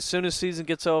and it. then as soon as season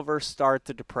gets over, start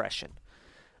the depression.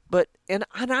 But and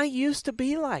I used to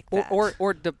be like that.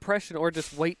 or depression, or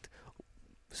just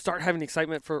start having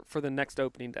excitement for the next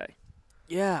opening day.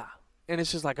 yeah, and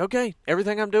it's just like, okay,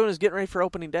 everything I'm doing is getting ready for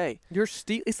opening day.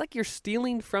 It's like you're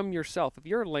stealing from yourself. If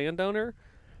you're a landowner,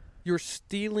 you're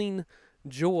stealing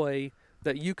joy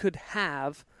that you could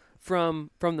have from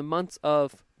the months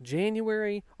of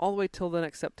January all the way till the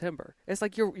next September. It's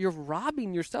like you're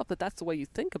robbing yourself that's the way you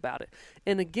think about it.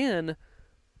 And again,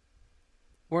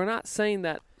 we're not saying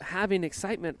that having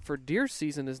excitement for deer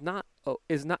season is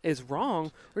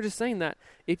wrong. We're just saying that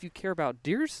if you care about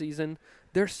deer season,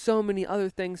 there's so many other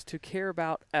things to care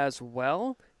about as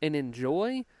well and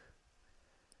enjoy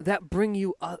that bring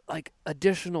you like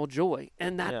additional joy,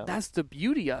 and that's the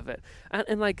beauty of it.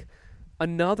 And like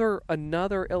another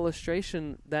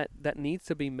illustration that needs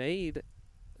to be made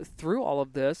through all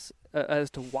of this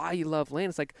as to why you love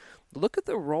land. It's like, look at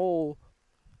the role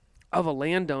of a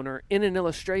landowner in an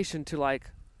illustration to like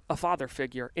a father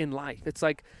figure in life. It's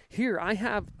like, here I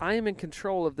am in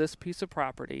control of this piece of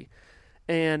property,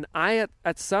 and I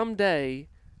at some day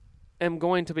am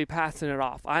going to be passing it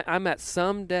off. I'm at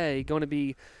some day going to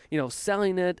be,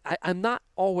 selling it. I'm not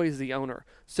always the owner.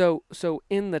 So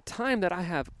in the time that I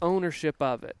have ownership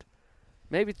of it,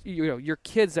 maybe your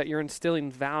kids that you're instilling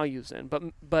values in,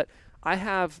 but I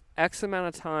have X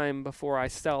amount of time before I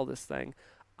sell this thing.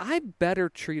 I better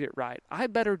treat it right. I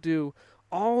better do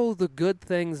all the good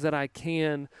things that I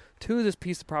can to this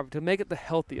piece of property to make it the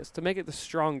healthiest, to make it the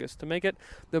strongest, to make it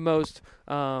the most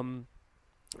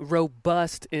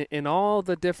robust in all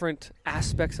the different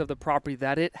aspects of the property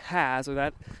that it has, or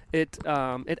that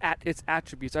its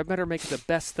attributes. I better make it the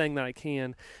best thing that I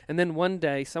can, and then one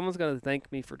day someone's going to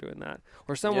thank me for doing that,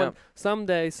 or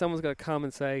someday someone's going to come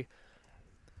and say,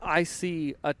 I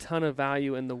see a ton of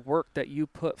value in the work that you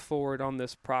put forward on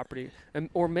this property,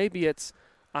 or maybe it's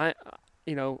the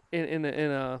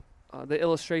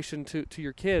illustration to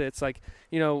your kid. It's like,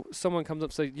 someone comes up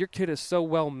and says, your kid is so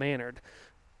well mannered.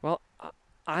 Well,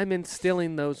 I'm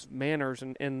instilling those manners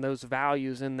and those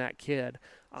values in that kid.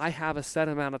 I have a set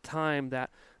amount of time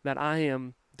that I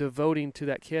am devoting to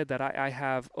that kid, that I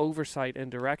have oversight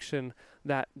and direction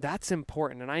that's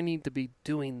important, and I need to be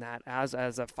doing that as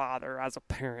a father, as a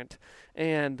parent.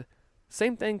 And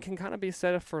same thing can kind of be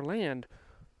said for land.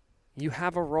 You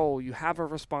have a role, you have a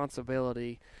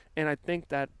responsibility, and I think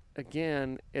that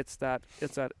again, it's that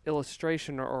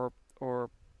illustration or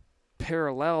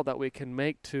parallel that we can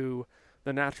make to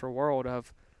the natural world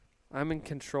of, I'm in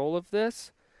control of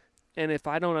this, and if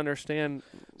I don't understand,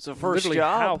 It's the first literally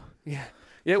job.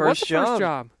 Yeah, what's the first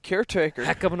job? Caretaker.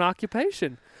 Heck of an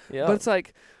occupation. Yeah. But it's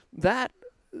like that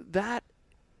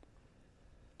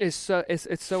is so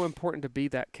it's so important to be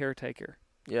that caretaker.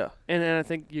 Yeah. And I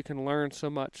think you can learn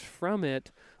so much from it,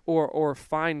 or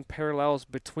find parallels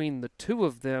between the two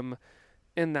of them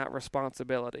in that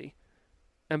responsibility,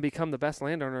 and become the best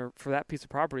landowner for that piece of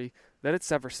property that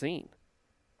it's ever seen.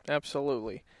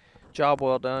 Absolutely. Job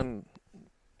well done.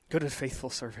 Good and faithful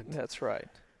servant. That's right.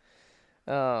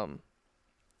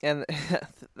 And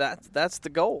that's the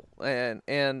goal. And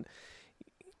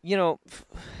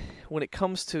when it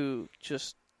comes to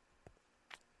just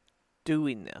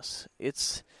doing this.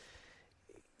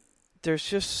 There's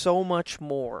just so much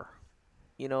more.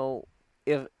 You know,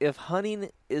 if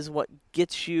hunting is what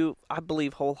gets you, I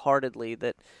believe wholeheartedly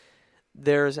that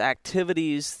there's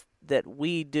activities that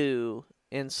we do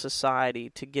in society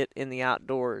to get in the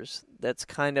outdoors that's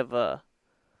kind of the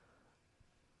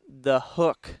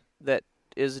hook that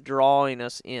is drawing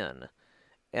us in.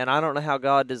 And I don't know how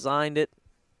God designed it,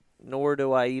 nor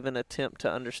do I even attempt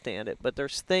to understand it. But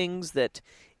there's things that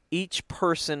each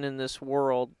person in this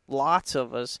world, lots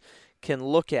of us, can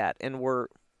look at, and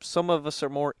some of us are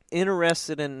more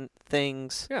interested in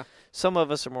things. Yeah. Some of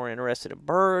us are more interested in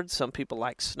birds. Some people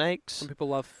like snakes. Some people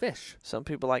love fish. Some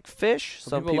people like fish.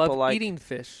 Some people love like eating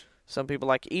fish. Some people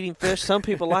like eating fish. Some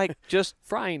people like just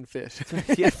frying fish.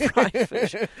 Yeah,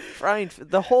 frying fish.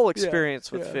 The whole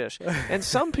experience with fish. And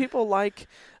some people like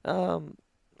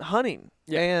hunting.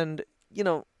 Yeah. And you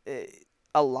know,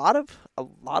 a lot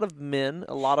of men,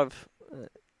 a lot of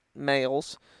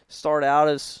males start out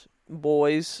as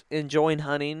boys enjoying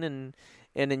hunting and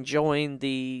enjoying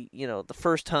the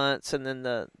first hunts, and then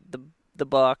the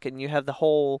buck, and you have the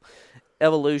whole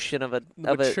evolution of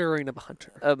maturing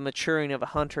of a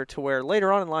hunter to where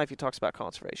later on in life he talks about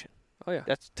conservation. Oh yeah,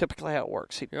 that's typically how it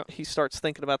works. He starts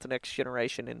thinking about the next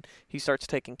generation, and he starts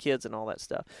taking kids and all that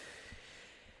stuff.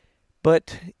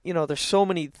 But, you know, there's so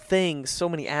many things, so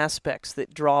many aspects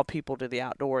that draw people to the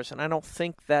outdoors, and I don't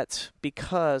think that's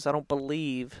because I don't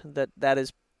believe that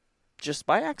is just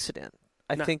by accident.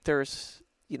 I think there's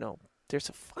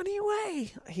a funny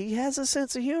way. He has a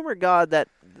sense of humor, God,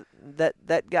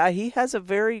 that guy. He has a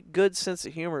very good sense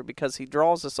of humor because he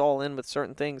draws us all in with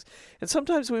certain things, and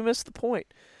sometimes we miss the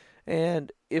point.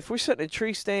 And if we're sitting in a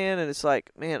tree stand and it's like,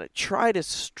 man, I try to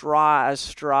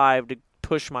strive to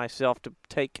push myself to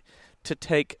take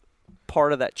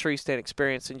part of that tree stand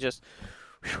experience and just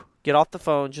get off the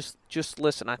phone, just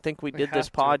listen. I think we did this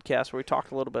podcast where we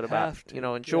talked a little bit about,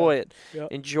 enjoy it.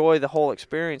 Yep. Enjoy the whole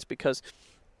experience, because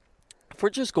if we're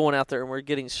just going out there and we're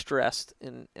getting stressed,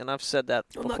 and I've said that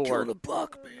before. I'm not killing a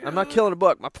buck, man. I'm not killing a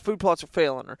buck. My food plots are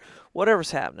failing, or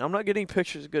whatever's happening. I'm not getting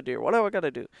pictures of good deer. What do I got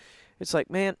to do? It's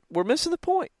like, man, we're missing the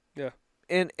point. Yeah.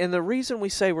 And the reason we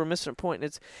say we're missing a point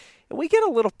is we get a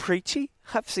little preachy.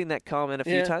 I've seen that comment a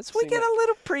few times. We get a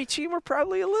little preachy, and we're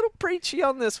probably a little preachy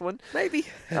on this one. Maybe.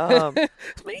 Maybe.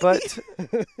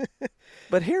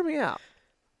 But hear me out.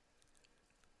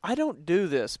 I don't do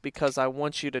this because I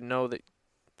want you to know that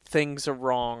things are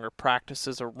wrong or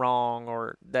practices are wrong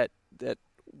or that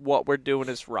what we're doing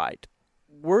is right.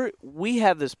 We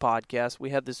have this podcast,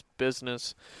 we have this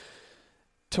business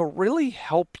to really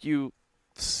help you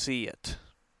see it,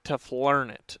 to learn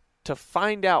it, to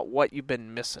find out what you've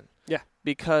been missing. Yeah.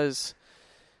 Because,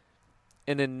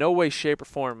 and in no way, shape, or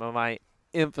form am I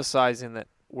emphasizing that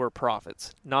we're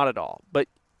prophets. Not at all. But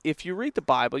if you read the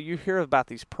Bible, you hear about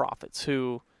these prophets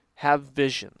who have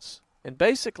visions. And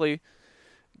basically,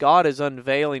 God is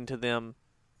unveiling to them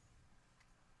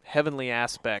heavenly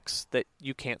aspects that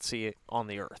you can't see on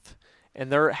the earth.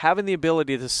 And they're having the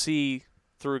ability to see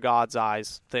through God's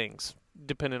eyes things,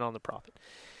 depending on the prophet.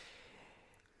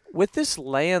 With this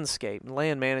landscape and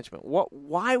land management,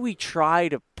 why we try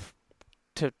to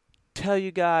tell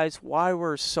you guys why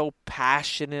we're so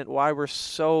passionate, why we're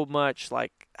so much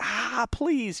like,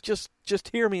 please just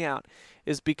hear me out,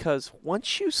 is because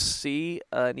once you see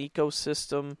an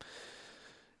ecosystem,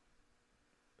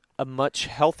 a much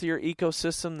healthier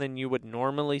ecosystem than you would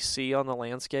normally see on the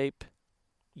landscape,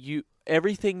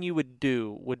 everything you would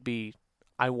do would be,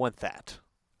 I want that.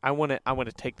 I want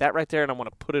to take that right there and I want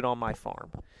to put it on my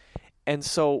farm. And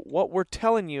so what we're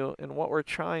telling you and what we're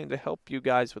trying to help you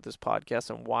guys with this podcast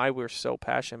and why we're so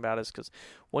passionate about it is because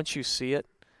once you see it,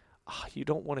 you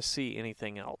don't want to see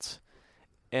anything else.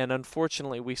 And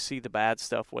unfortunately, we see the bad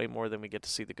stuff way more than we get to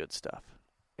see the good stuff.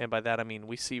 And by that I mean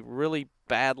we see really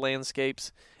bad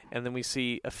landscapes, and then we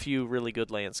see a few really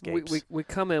good landscapes. We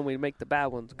come in, we make the bad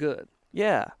ones good.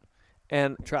 Yeah.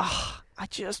 And I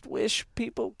just wish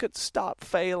people could stop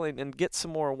failing and get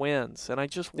some more wins. And I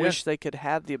just wish they could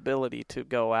have the ability to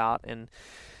go out and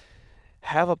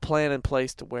have a plan in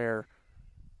place to where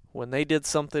when they did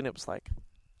something, it was like,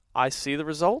 I see the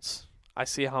results. I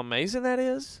see how amazing that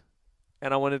is.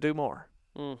 And I want to do more.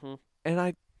 Mm-hmm. And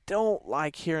I don't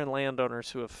like hearing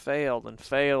landowners who have failed and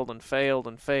failed and failed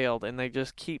and failed, and they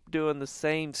just keep doing the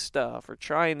same stuff or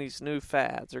trying these new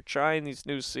fads or trying these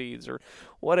new seeds or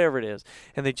whatever it is,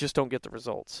 and they just don't get the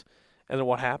results. And then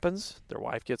what happens? Their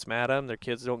wife gets mad at them, their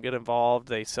kids don't get involved,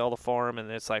 they sell the farm, and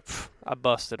it's like, I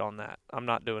busted on that. I'm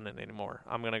not doing it anymore.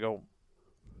 I'm going to go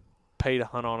pay to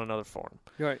hunt on another farm.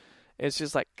 Right. It's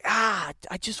just like, I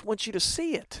just want you to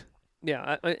see it.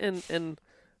 Yeah, and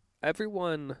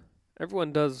everyone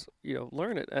does,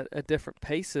 learn it at different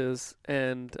paces,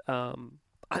 and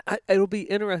it'll be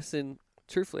interesting,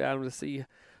 truthfully, Adam, to see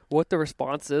what the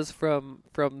response is from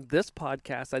this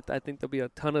podcast. I think there'll be a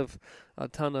ton of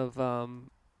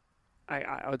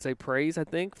I would say praise. I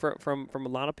think from a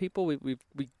lot of people. We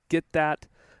get that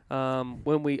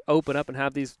when we open up and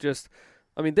have these. Just,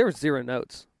 I mean, there were zero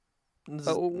notes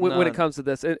when it comes to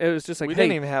this. It was just like, we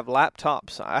didn't even have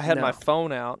laptops. I had my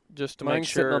phone out just to make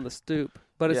sure. Sitting on the stoop,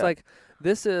 but it's like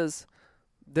this is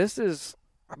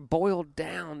boiled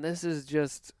down. This is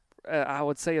just. I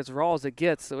would say as raw as it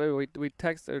gets. So we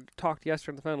talked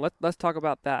yesterday on the phone. Let's talk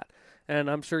about that. And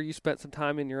I'm sure you spent some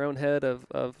time in your own head of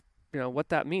what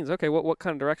that means. Okay, what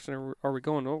kind of direction are we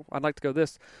going? Oh, I'd like to go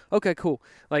this. Okay, cool.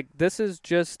 Like, this is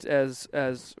just as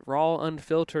raw,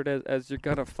 unfiltered as you're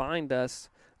gonna find us.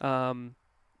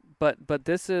 But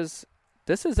this is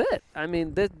it. I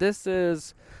mean, this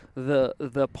is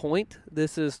the point.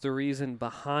 This is the reason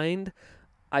behind.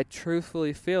 I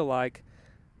truthfully feel like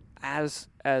as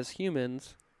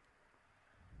humans,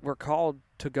 we're called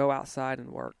to go outside and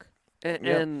work.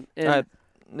 And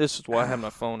this is why I have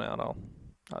my phone out. I'll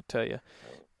tell you.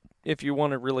 If you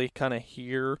want to really kind of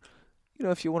hear,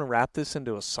 if you want to wrap this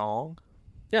into a song,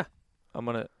 yeah, I'm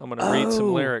gonna read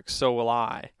some lyrics. So will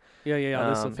I. Yeah.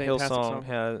 This is a fantastic Hillsong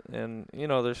song. And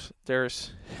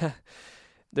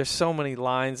there's so many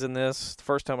lines in this. The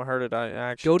first time I heard it, I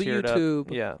actually teared up. Go to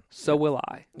YouTube. Yeah. So will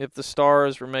I. If the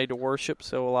stars were made to worship,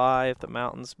 so will I. If the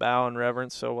mountains bow in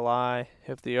reverence, so will I.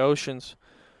 If the oceans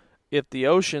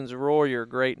roar your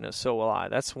greatness, so will I.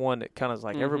 That's one that kind of is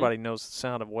like everybody knows the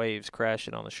sound of waves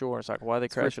crashing on the shore. It's like, why are they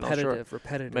crashing on the shore?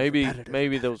 Repetitive.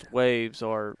 Maybe those waves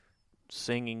are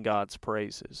singing God's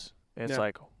praises. And it's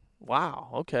like, wow,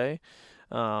 okay.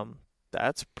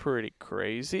 That's pretty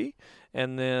crazy.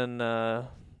 And then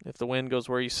if the wind goes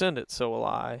where you send it, so will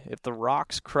I. If the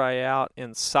rocks cry out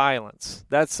in silence,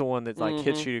 that's the one that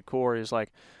hits you to core. Is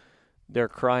like, they're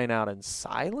crying out in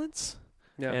silence?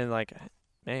 Yeah. And like,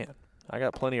 man, I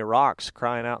got plenty of rocks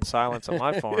crying out in silence on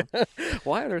my farm.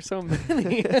 Why are there so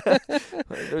many?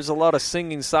 There's a lot of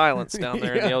singing silence down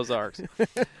there in the Ozarks.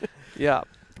 Yeah.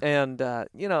 And,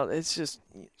 it's just,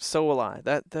 so will I.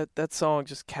 That song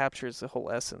just captures the whole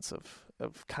essence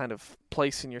of kind of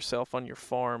placing yourself on your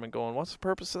farm and going, what's the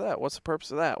purpose of that? What's the purpose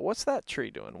of that? What's that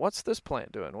tree doing? What's this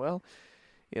plant doing? Well,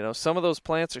 some of those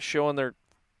plants are showing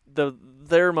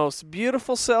their most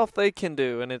beautiful self they can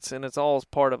do, and it's all as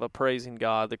part of a praising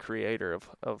God, the creator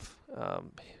of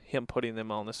him putting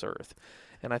them on this earth.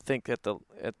 And I think at the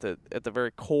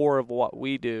very core of what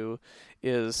we do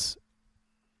is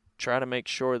try to make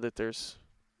sure that there's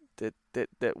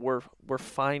that we're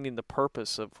finding the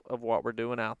purpose of what we're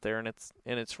doing out there, and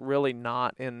it's really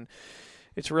not in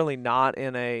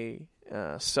a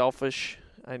selfish.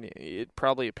 I mean, it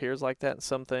probably appears like that in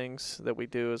some things that we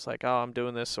do. Is like, oh, I'm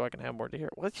doing this so I can have more deer.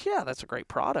 Well, yeah, that's a great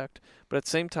product, but at the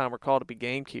same time, we're called to be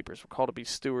gamekeepers. We're called to be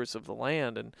stewards of the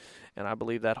land, and I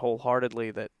believe that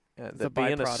wholeheartedly. That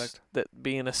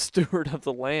being a steward of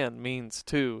the land means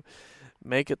to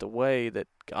make it the way that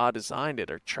God designed it,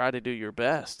 or try to do your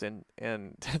best, and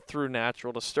through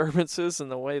natural disturbances and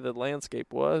the way the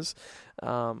landscape was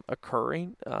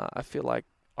occurring, I feel like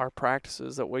our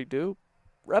practices that we do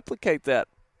replicate that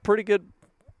pretty good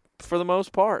for the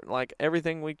most part. Like,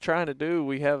 everything we try to do,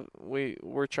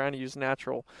 we're trying to use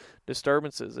natural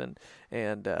disturbances,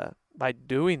 and by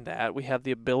doing that, we have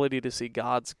the ability to see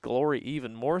God's glory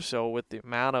even more so with the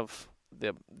amount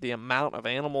of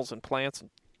animals and plants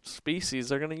and species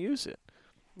they're going to use it.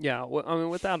 Yeah, well, I mean,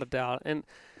 without a doubt. And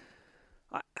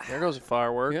there goes a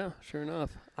firework. Yeah, sure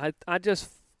enough. I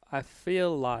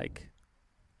feel like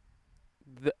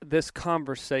this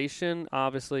conversation,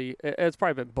 obviously, it's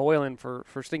probably been boiling for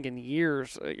stinking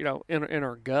years, in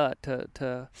our gut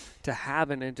to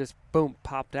have it, and just boom,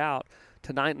 popped out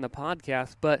tonight in the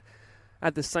podcast. But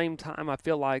at the same time, I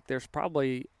feel like there's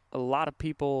probably a lot of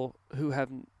people who have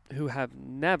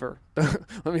never,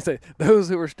 let me say, those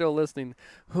who are still listening,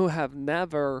 who have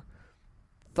never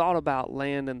thought about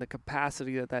land in the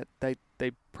capacity that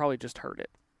they probably just heard it.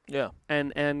 Yeah.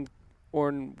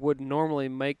 Or would normally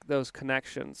make those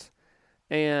connections.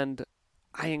 And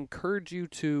I encourage you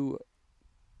to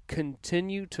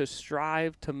continue to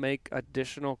strive to make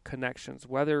additional connections,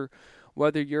 whether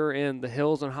you're in the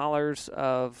hills and hollers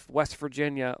of West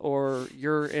Virginia, or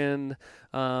you're in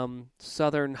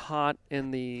southern hot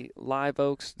in the live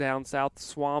oaks down south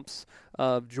swamps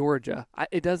of Georgia.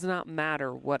 It does not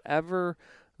matter. Whatever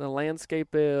the landscape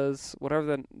is,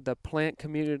 whatever the plant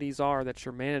communities are that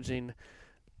you're managing,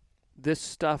 this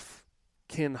stuff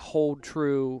can hold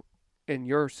true in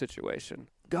your situation.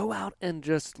 go out and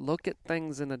just look at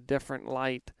things in a different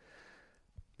light.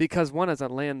 Because one, as a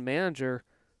land manager,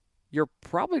 you're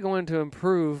probably going to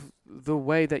improve the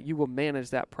way that you will manage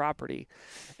that property.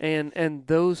 And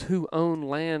those who own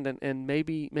land and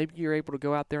maybe you're able to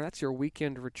go out there, that's your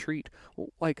weekend retreat.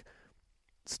 Like,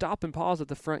 stop and pause at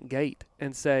the front gate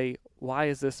and say, why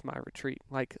is this my retreat?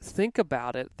 Like, think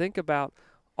about it. Think about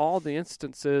all the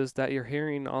instances that you're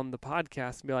hearing on the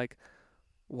podcast and be like,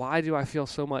 why do I feel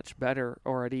so much better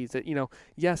or at ease?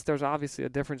 Yes, there's obviously a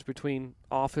difference between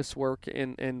office work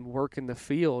and work in the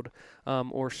field,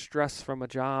 or stress from a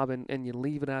job and you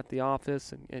leave it at the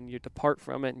office and you depart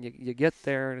from it and you get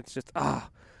there and it's just,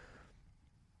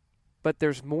 But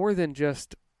there's more than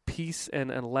just peace and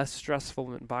a less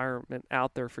stressful environment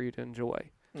out there for you to enjoy.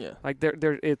 Yeah. Like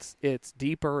it's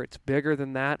deeper, it's bigger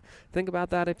than that. Think about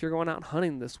that if you're going out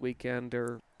hunting this weekend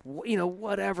or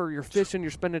whatever, you're fishing, you're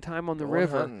spending time on the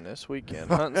river. Hunting this weekend.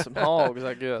 Hunting some hogs,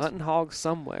 I guess. Hunting hogs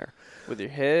somewhere. With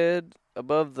your head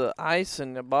above the ice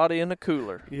and your body in the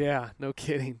cooler. Yeah, no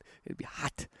kidding. It'd be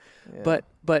hot. Yeah.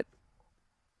 But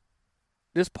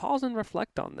just pause and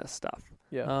reflect on this stuff.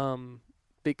 Yeah.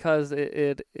 Because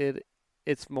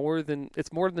it's more than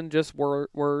just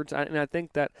words. And I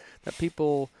think that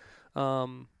people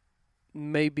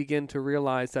may begin to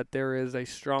realize that there is a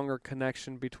stronger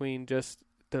connection between just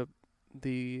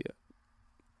the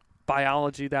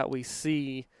biology that we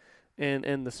see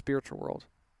in the spiritual world,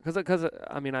 because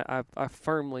I mean I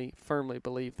firmly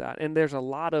believe that. And there's a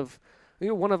lot of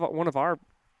one of our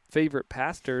favorite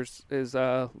pastors is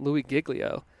Louis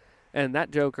Giglio, and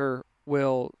that joker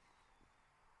will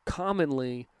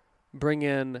commonly bring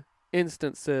in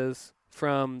instances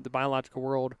from the biological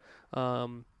world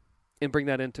and bring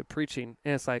that into preaching,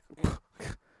 and it's like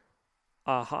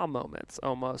aha moments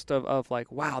almost of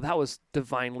like, wow, that was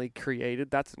divinely created.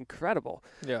 That's incredible.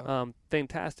 Yeah.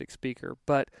 Fantastic speaker.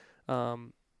 But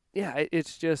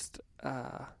it's just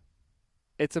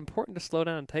it's important to slow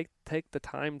down and take the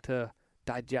time to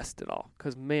digest it all,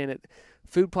 because man,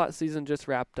 food plot season just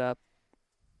wrapped up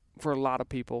for a lot of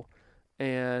people,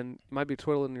 and you might be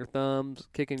twiddling your thumbs,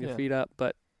 kicking your feet up,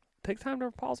 but take time to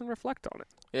pause and reflect on it.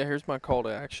 Yeah, here's my call to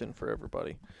action for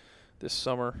everybody. This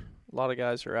summer, a lot of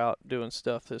guys are out doing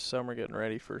stuff this summer, getting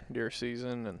ready for deer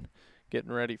season and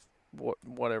getting ready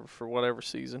for whatever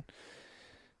season.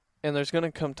 And there's going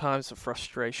to come times of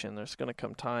frustration. There's going to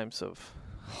come times of,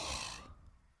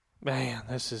 man,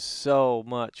 this is so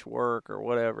much work or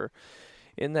whatever.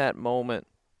 In that moment,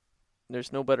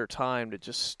 there's no better time to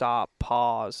just stop,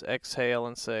 pause, exhale,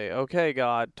 and say, okay,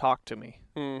 God, talk to me.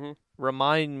 Mm-hmm.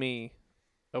 Remind me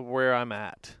of where I'm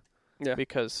at. Yeah.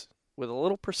 Because with a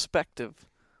little perspective,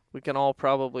 we can all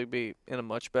probably be in a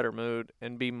much better mood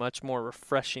and be much more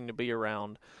refreshing to be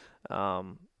around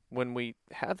when we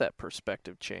have that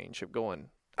perspective change of going,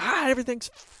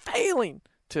 everything's failing,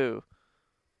 to,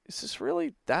 is this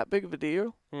really that big of a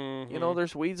deal? Mm-hmm.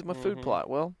 There's weeds in my food plot.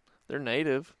 Well, they're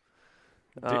native.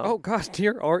 Oh gosh,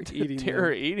 deer are eating them. Deer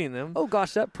are eating them. Oh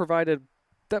gosh, that provided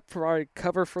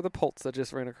cover for the poults that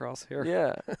just ran across here.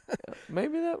 Yeah.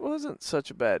 Maybe that wasn't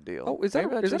such a bad deal. Oh, is that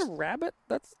a rabbit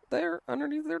that's there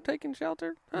underneath there taking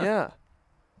shelter? Huh. Yeah,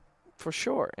 for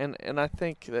sure. And I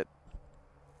think that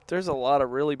there's a lot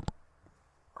of really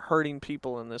hurting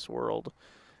people in this world.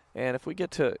 And if we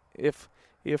get to, if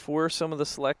we're some of the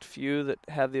select few that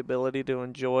have the ability to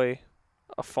enjoy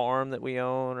a farm that we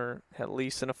own or have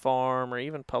lease in a farm or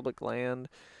even public land,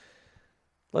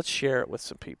 let's share it with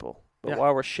some people. But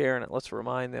while we're sharing it, let's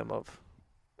remind them of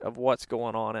what's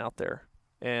going on out there.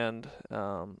 And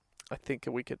I think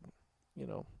we could,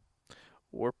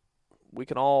 we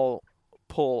can all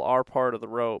pull our part of the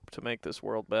rope to make this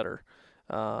world better.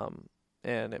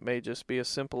 And it may just be as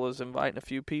simple as inviting a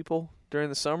few people during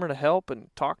the summer to help and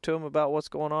talk to them about what's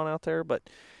going on out there. But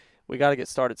we got to get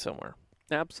started somewhere.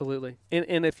 Absolutely.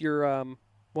 And if you're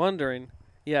wondering,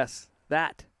 yes,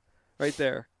 that right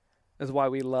there is why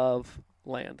we love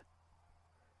land.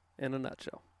 In a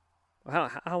nutshell.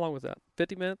 How long was that?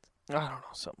 50 minutes? I don't know,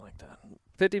 something like that.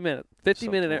 50 minutes. 50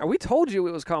 minutes. We told you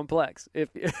it was complex. If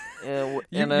and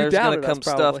there's going to come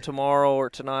stuff tomorrow or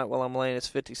tonight while I'm laying. It's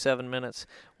 57 minutes.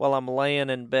 While I'm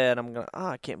laying in bed, I'm going,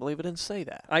 I can't believe I didn't say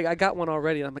that. I got one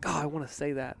already, and I'm like, I want to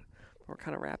say that. We're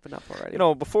kind of wrapping up already.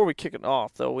 Before we kick it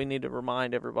off, though, we need to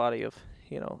remind everybody of,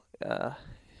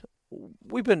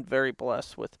 we've been very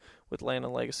blessed with Land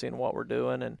and Legacy and what we're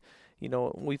doing, and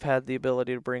we've had the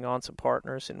ability to bring on some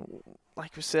partners. And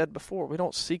like we said before, we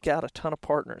don't seek out a ton of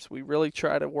partners. We really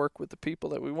try to work with the people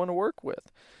that we want to work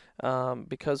with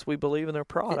because we believe in their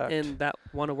product. And that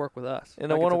want to work with us.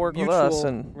 And they want to work with us.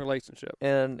 And relationship.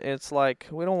 And it's like,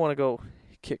 we don't want to go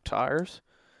kick tires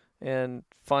and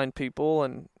find people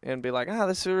and be like,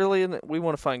 this is really, we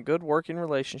want to find good working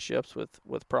relationships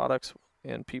with products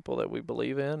and people that we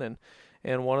believe in.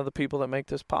 And one of the people that make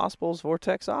this possible is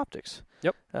Vortex Optics.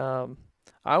 Yep.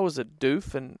 I was a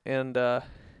doof and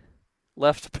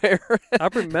left a pair. I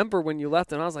remember when you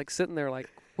left, and I was like sitting there like,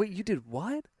 wait, you did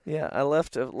what? Yeah, I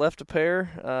left a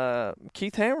pair.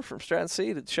 Keith Hammer from Stratton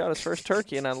Seed had shot his first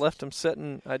turkey, and I left him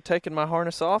sitting. I'd taken my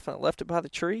harness off, and I left it by the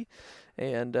tree.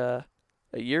 And a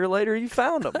year later, he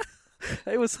found them.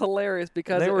 It was hilarious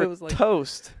because it was like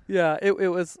toast. Yeah,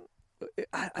 it was.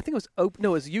 I think it was it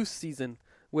was youth season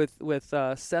with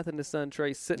Seth and his son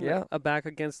Trey sitting back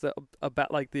against the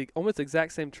almost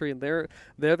exact same tree, and there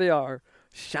they are,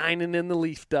 shining in the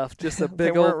leaf duff. Just a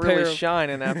big they old weren't pair really of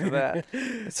shining after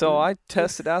that. So I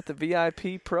tested out the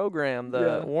VIP program,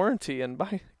 the warranty, and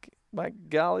by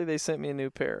golly, they sent me a new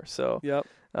pair. So yep.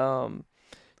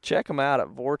 Check them out at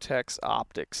Vortex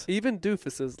Optics. Even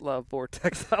doofuses love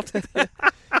Vortex Optics.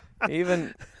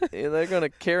 Even they're going to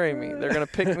carry me. They're going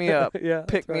to pick me up.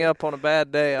 Pick me right. up on a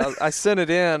bad day. I sent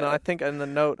it in, and I think in the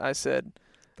note I said,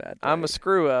 I'm a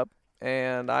screw-up,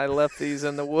 and I left these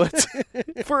in the woods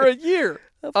for a year.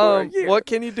 What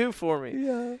can you do for me?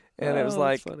 Yeah. And it was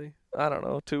like, funny. I don't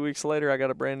know, 2 weeks later, I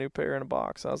got a brand new pair in a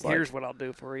box. I was like, here's what I'll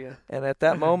do for you. And at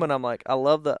that moment, I'm like, I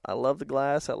love the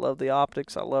glass. I love the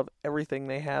optics. I love everything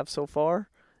they have so far.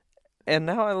 And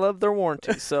now I love their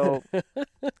warranty. So,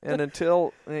 and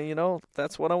until,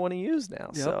 that's what I want to use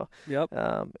now. Yep.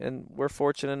 And we're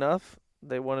fortunate enough.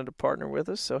 They wanted to partner with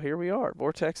us. So here we are,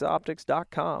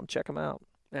 vortexoptics.com. Check them out.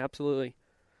 Absolutely.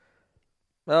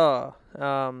 Before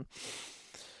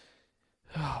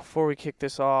we kick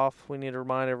this off, we need to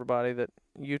remind everybody that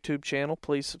YouTube channel,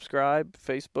 please subscribe.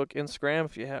 Facebook, Instagram,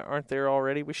 if you aren't there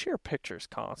already. We share pictures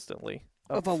constantly.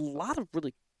 Of a lot of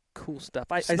really cool stuff.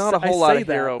 It's not a whole lot of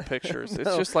hero that. pictures. No.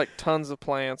 It's just like tons of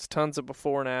plants, tons of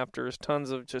before and afters,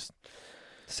 tons of just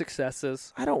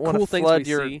successes. I don't want cool to flood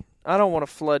things we see. I don't want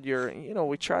to flood your.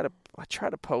 I try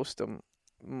to post them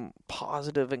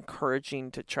positive,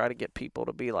 encouraging to try to get people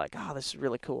to be like, this is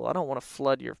really cool. I don't want to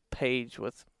flood your page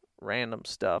with random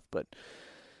stuff, but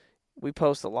we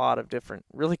post a lot of different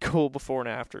really cool before and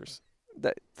afters.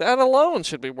 That alone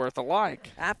should be worth a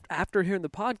like. After hearing the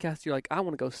podcast, you're like, I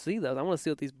want to go see those. I want to see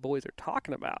what these boys are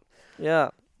talking about. Yeah,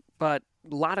 but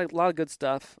a lot of good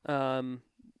stuff.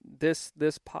 This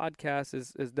podcast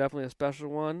is definitely a special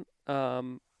one.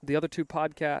 The other two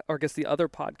podcasts, or I guess the other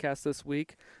podcast this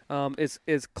week,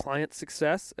 is client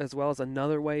success, as well as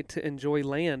another way to enjoy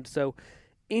land. So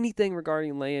anything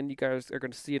regarding land, you guys are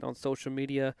going to see it on social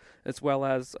media as well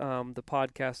as the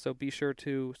podcast. So be sure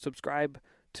to subscribe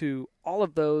to all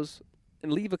of those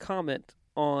and leave a comment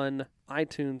on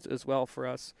iTunes as well for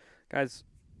us. Guys,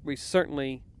 we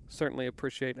certainly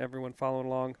appreciate everyone following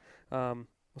along. We'll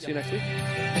see you next week.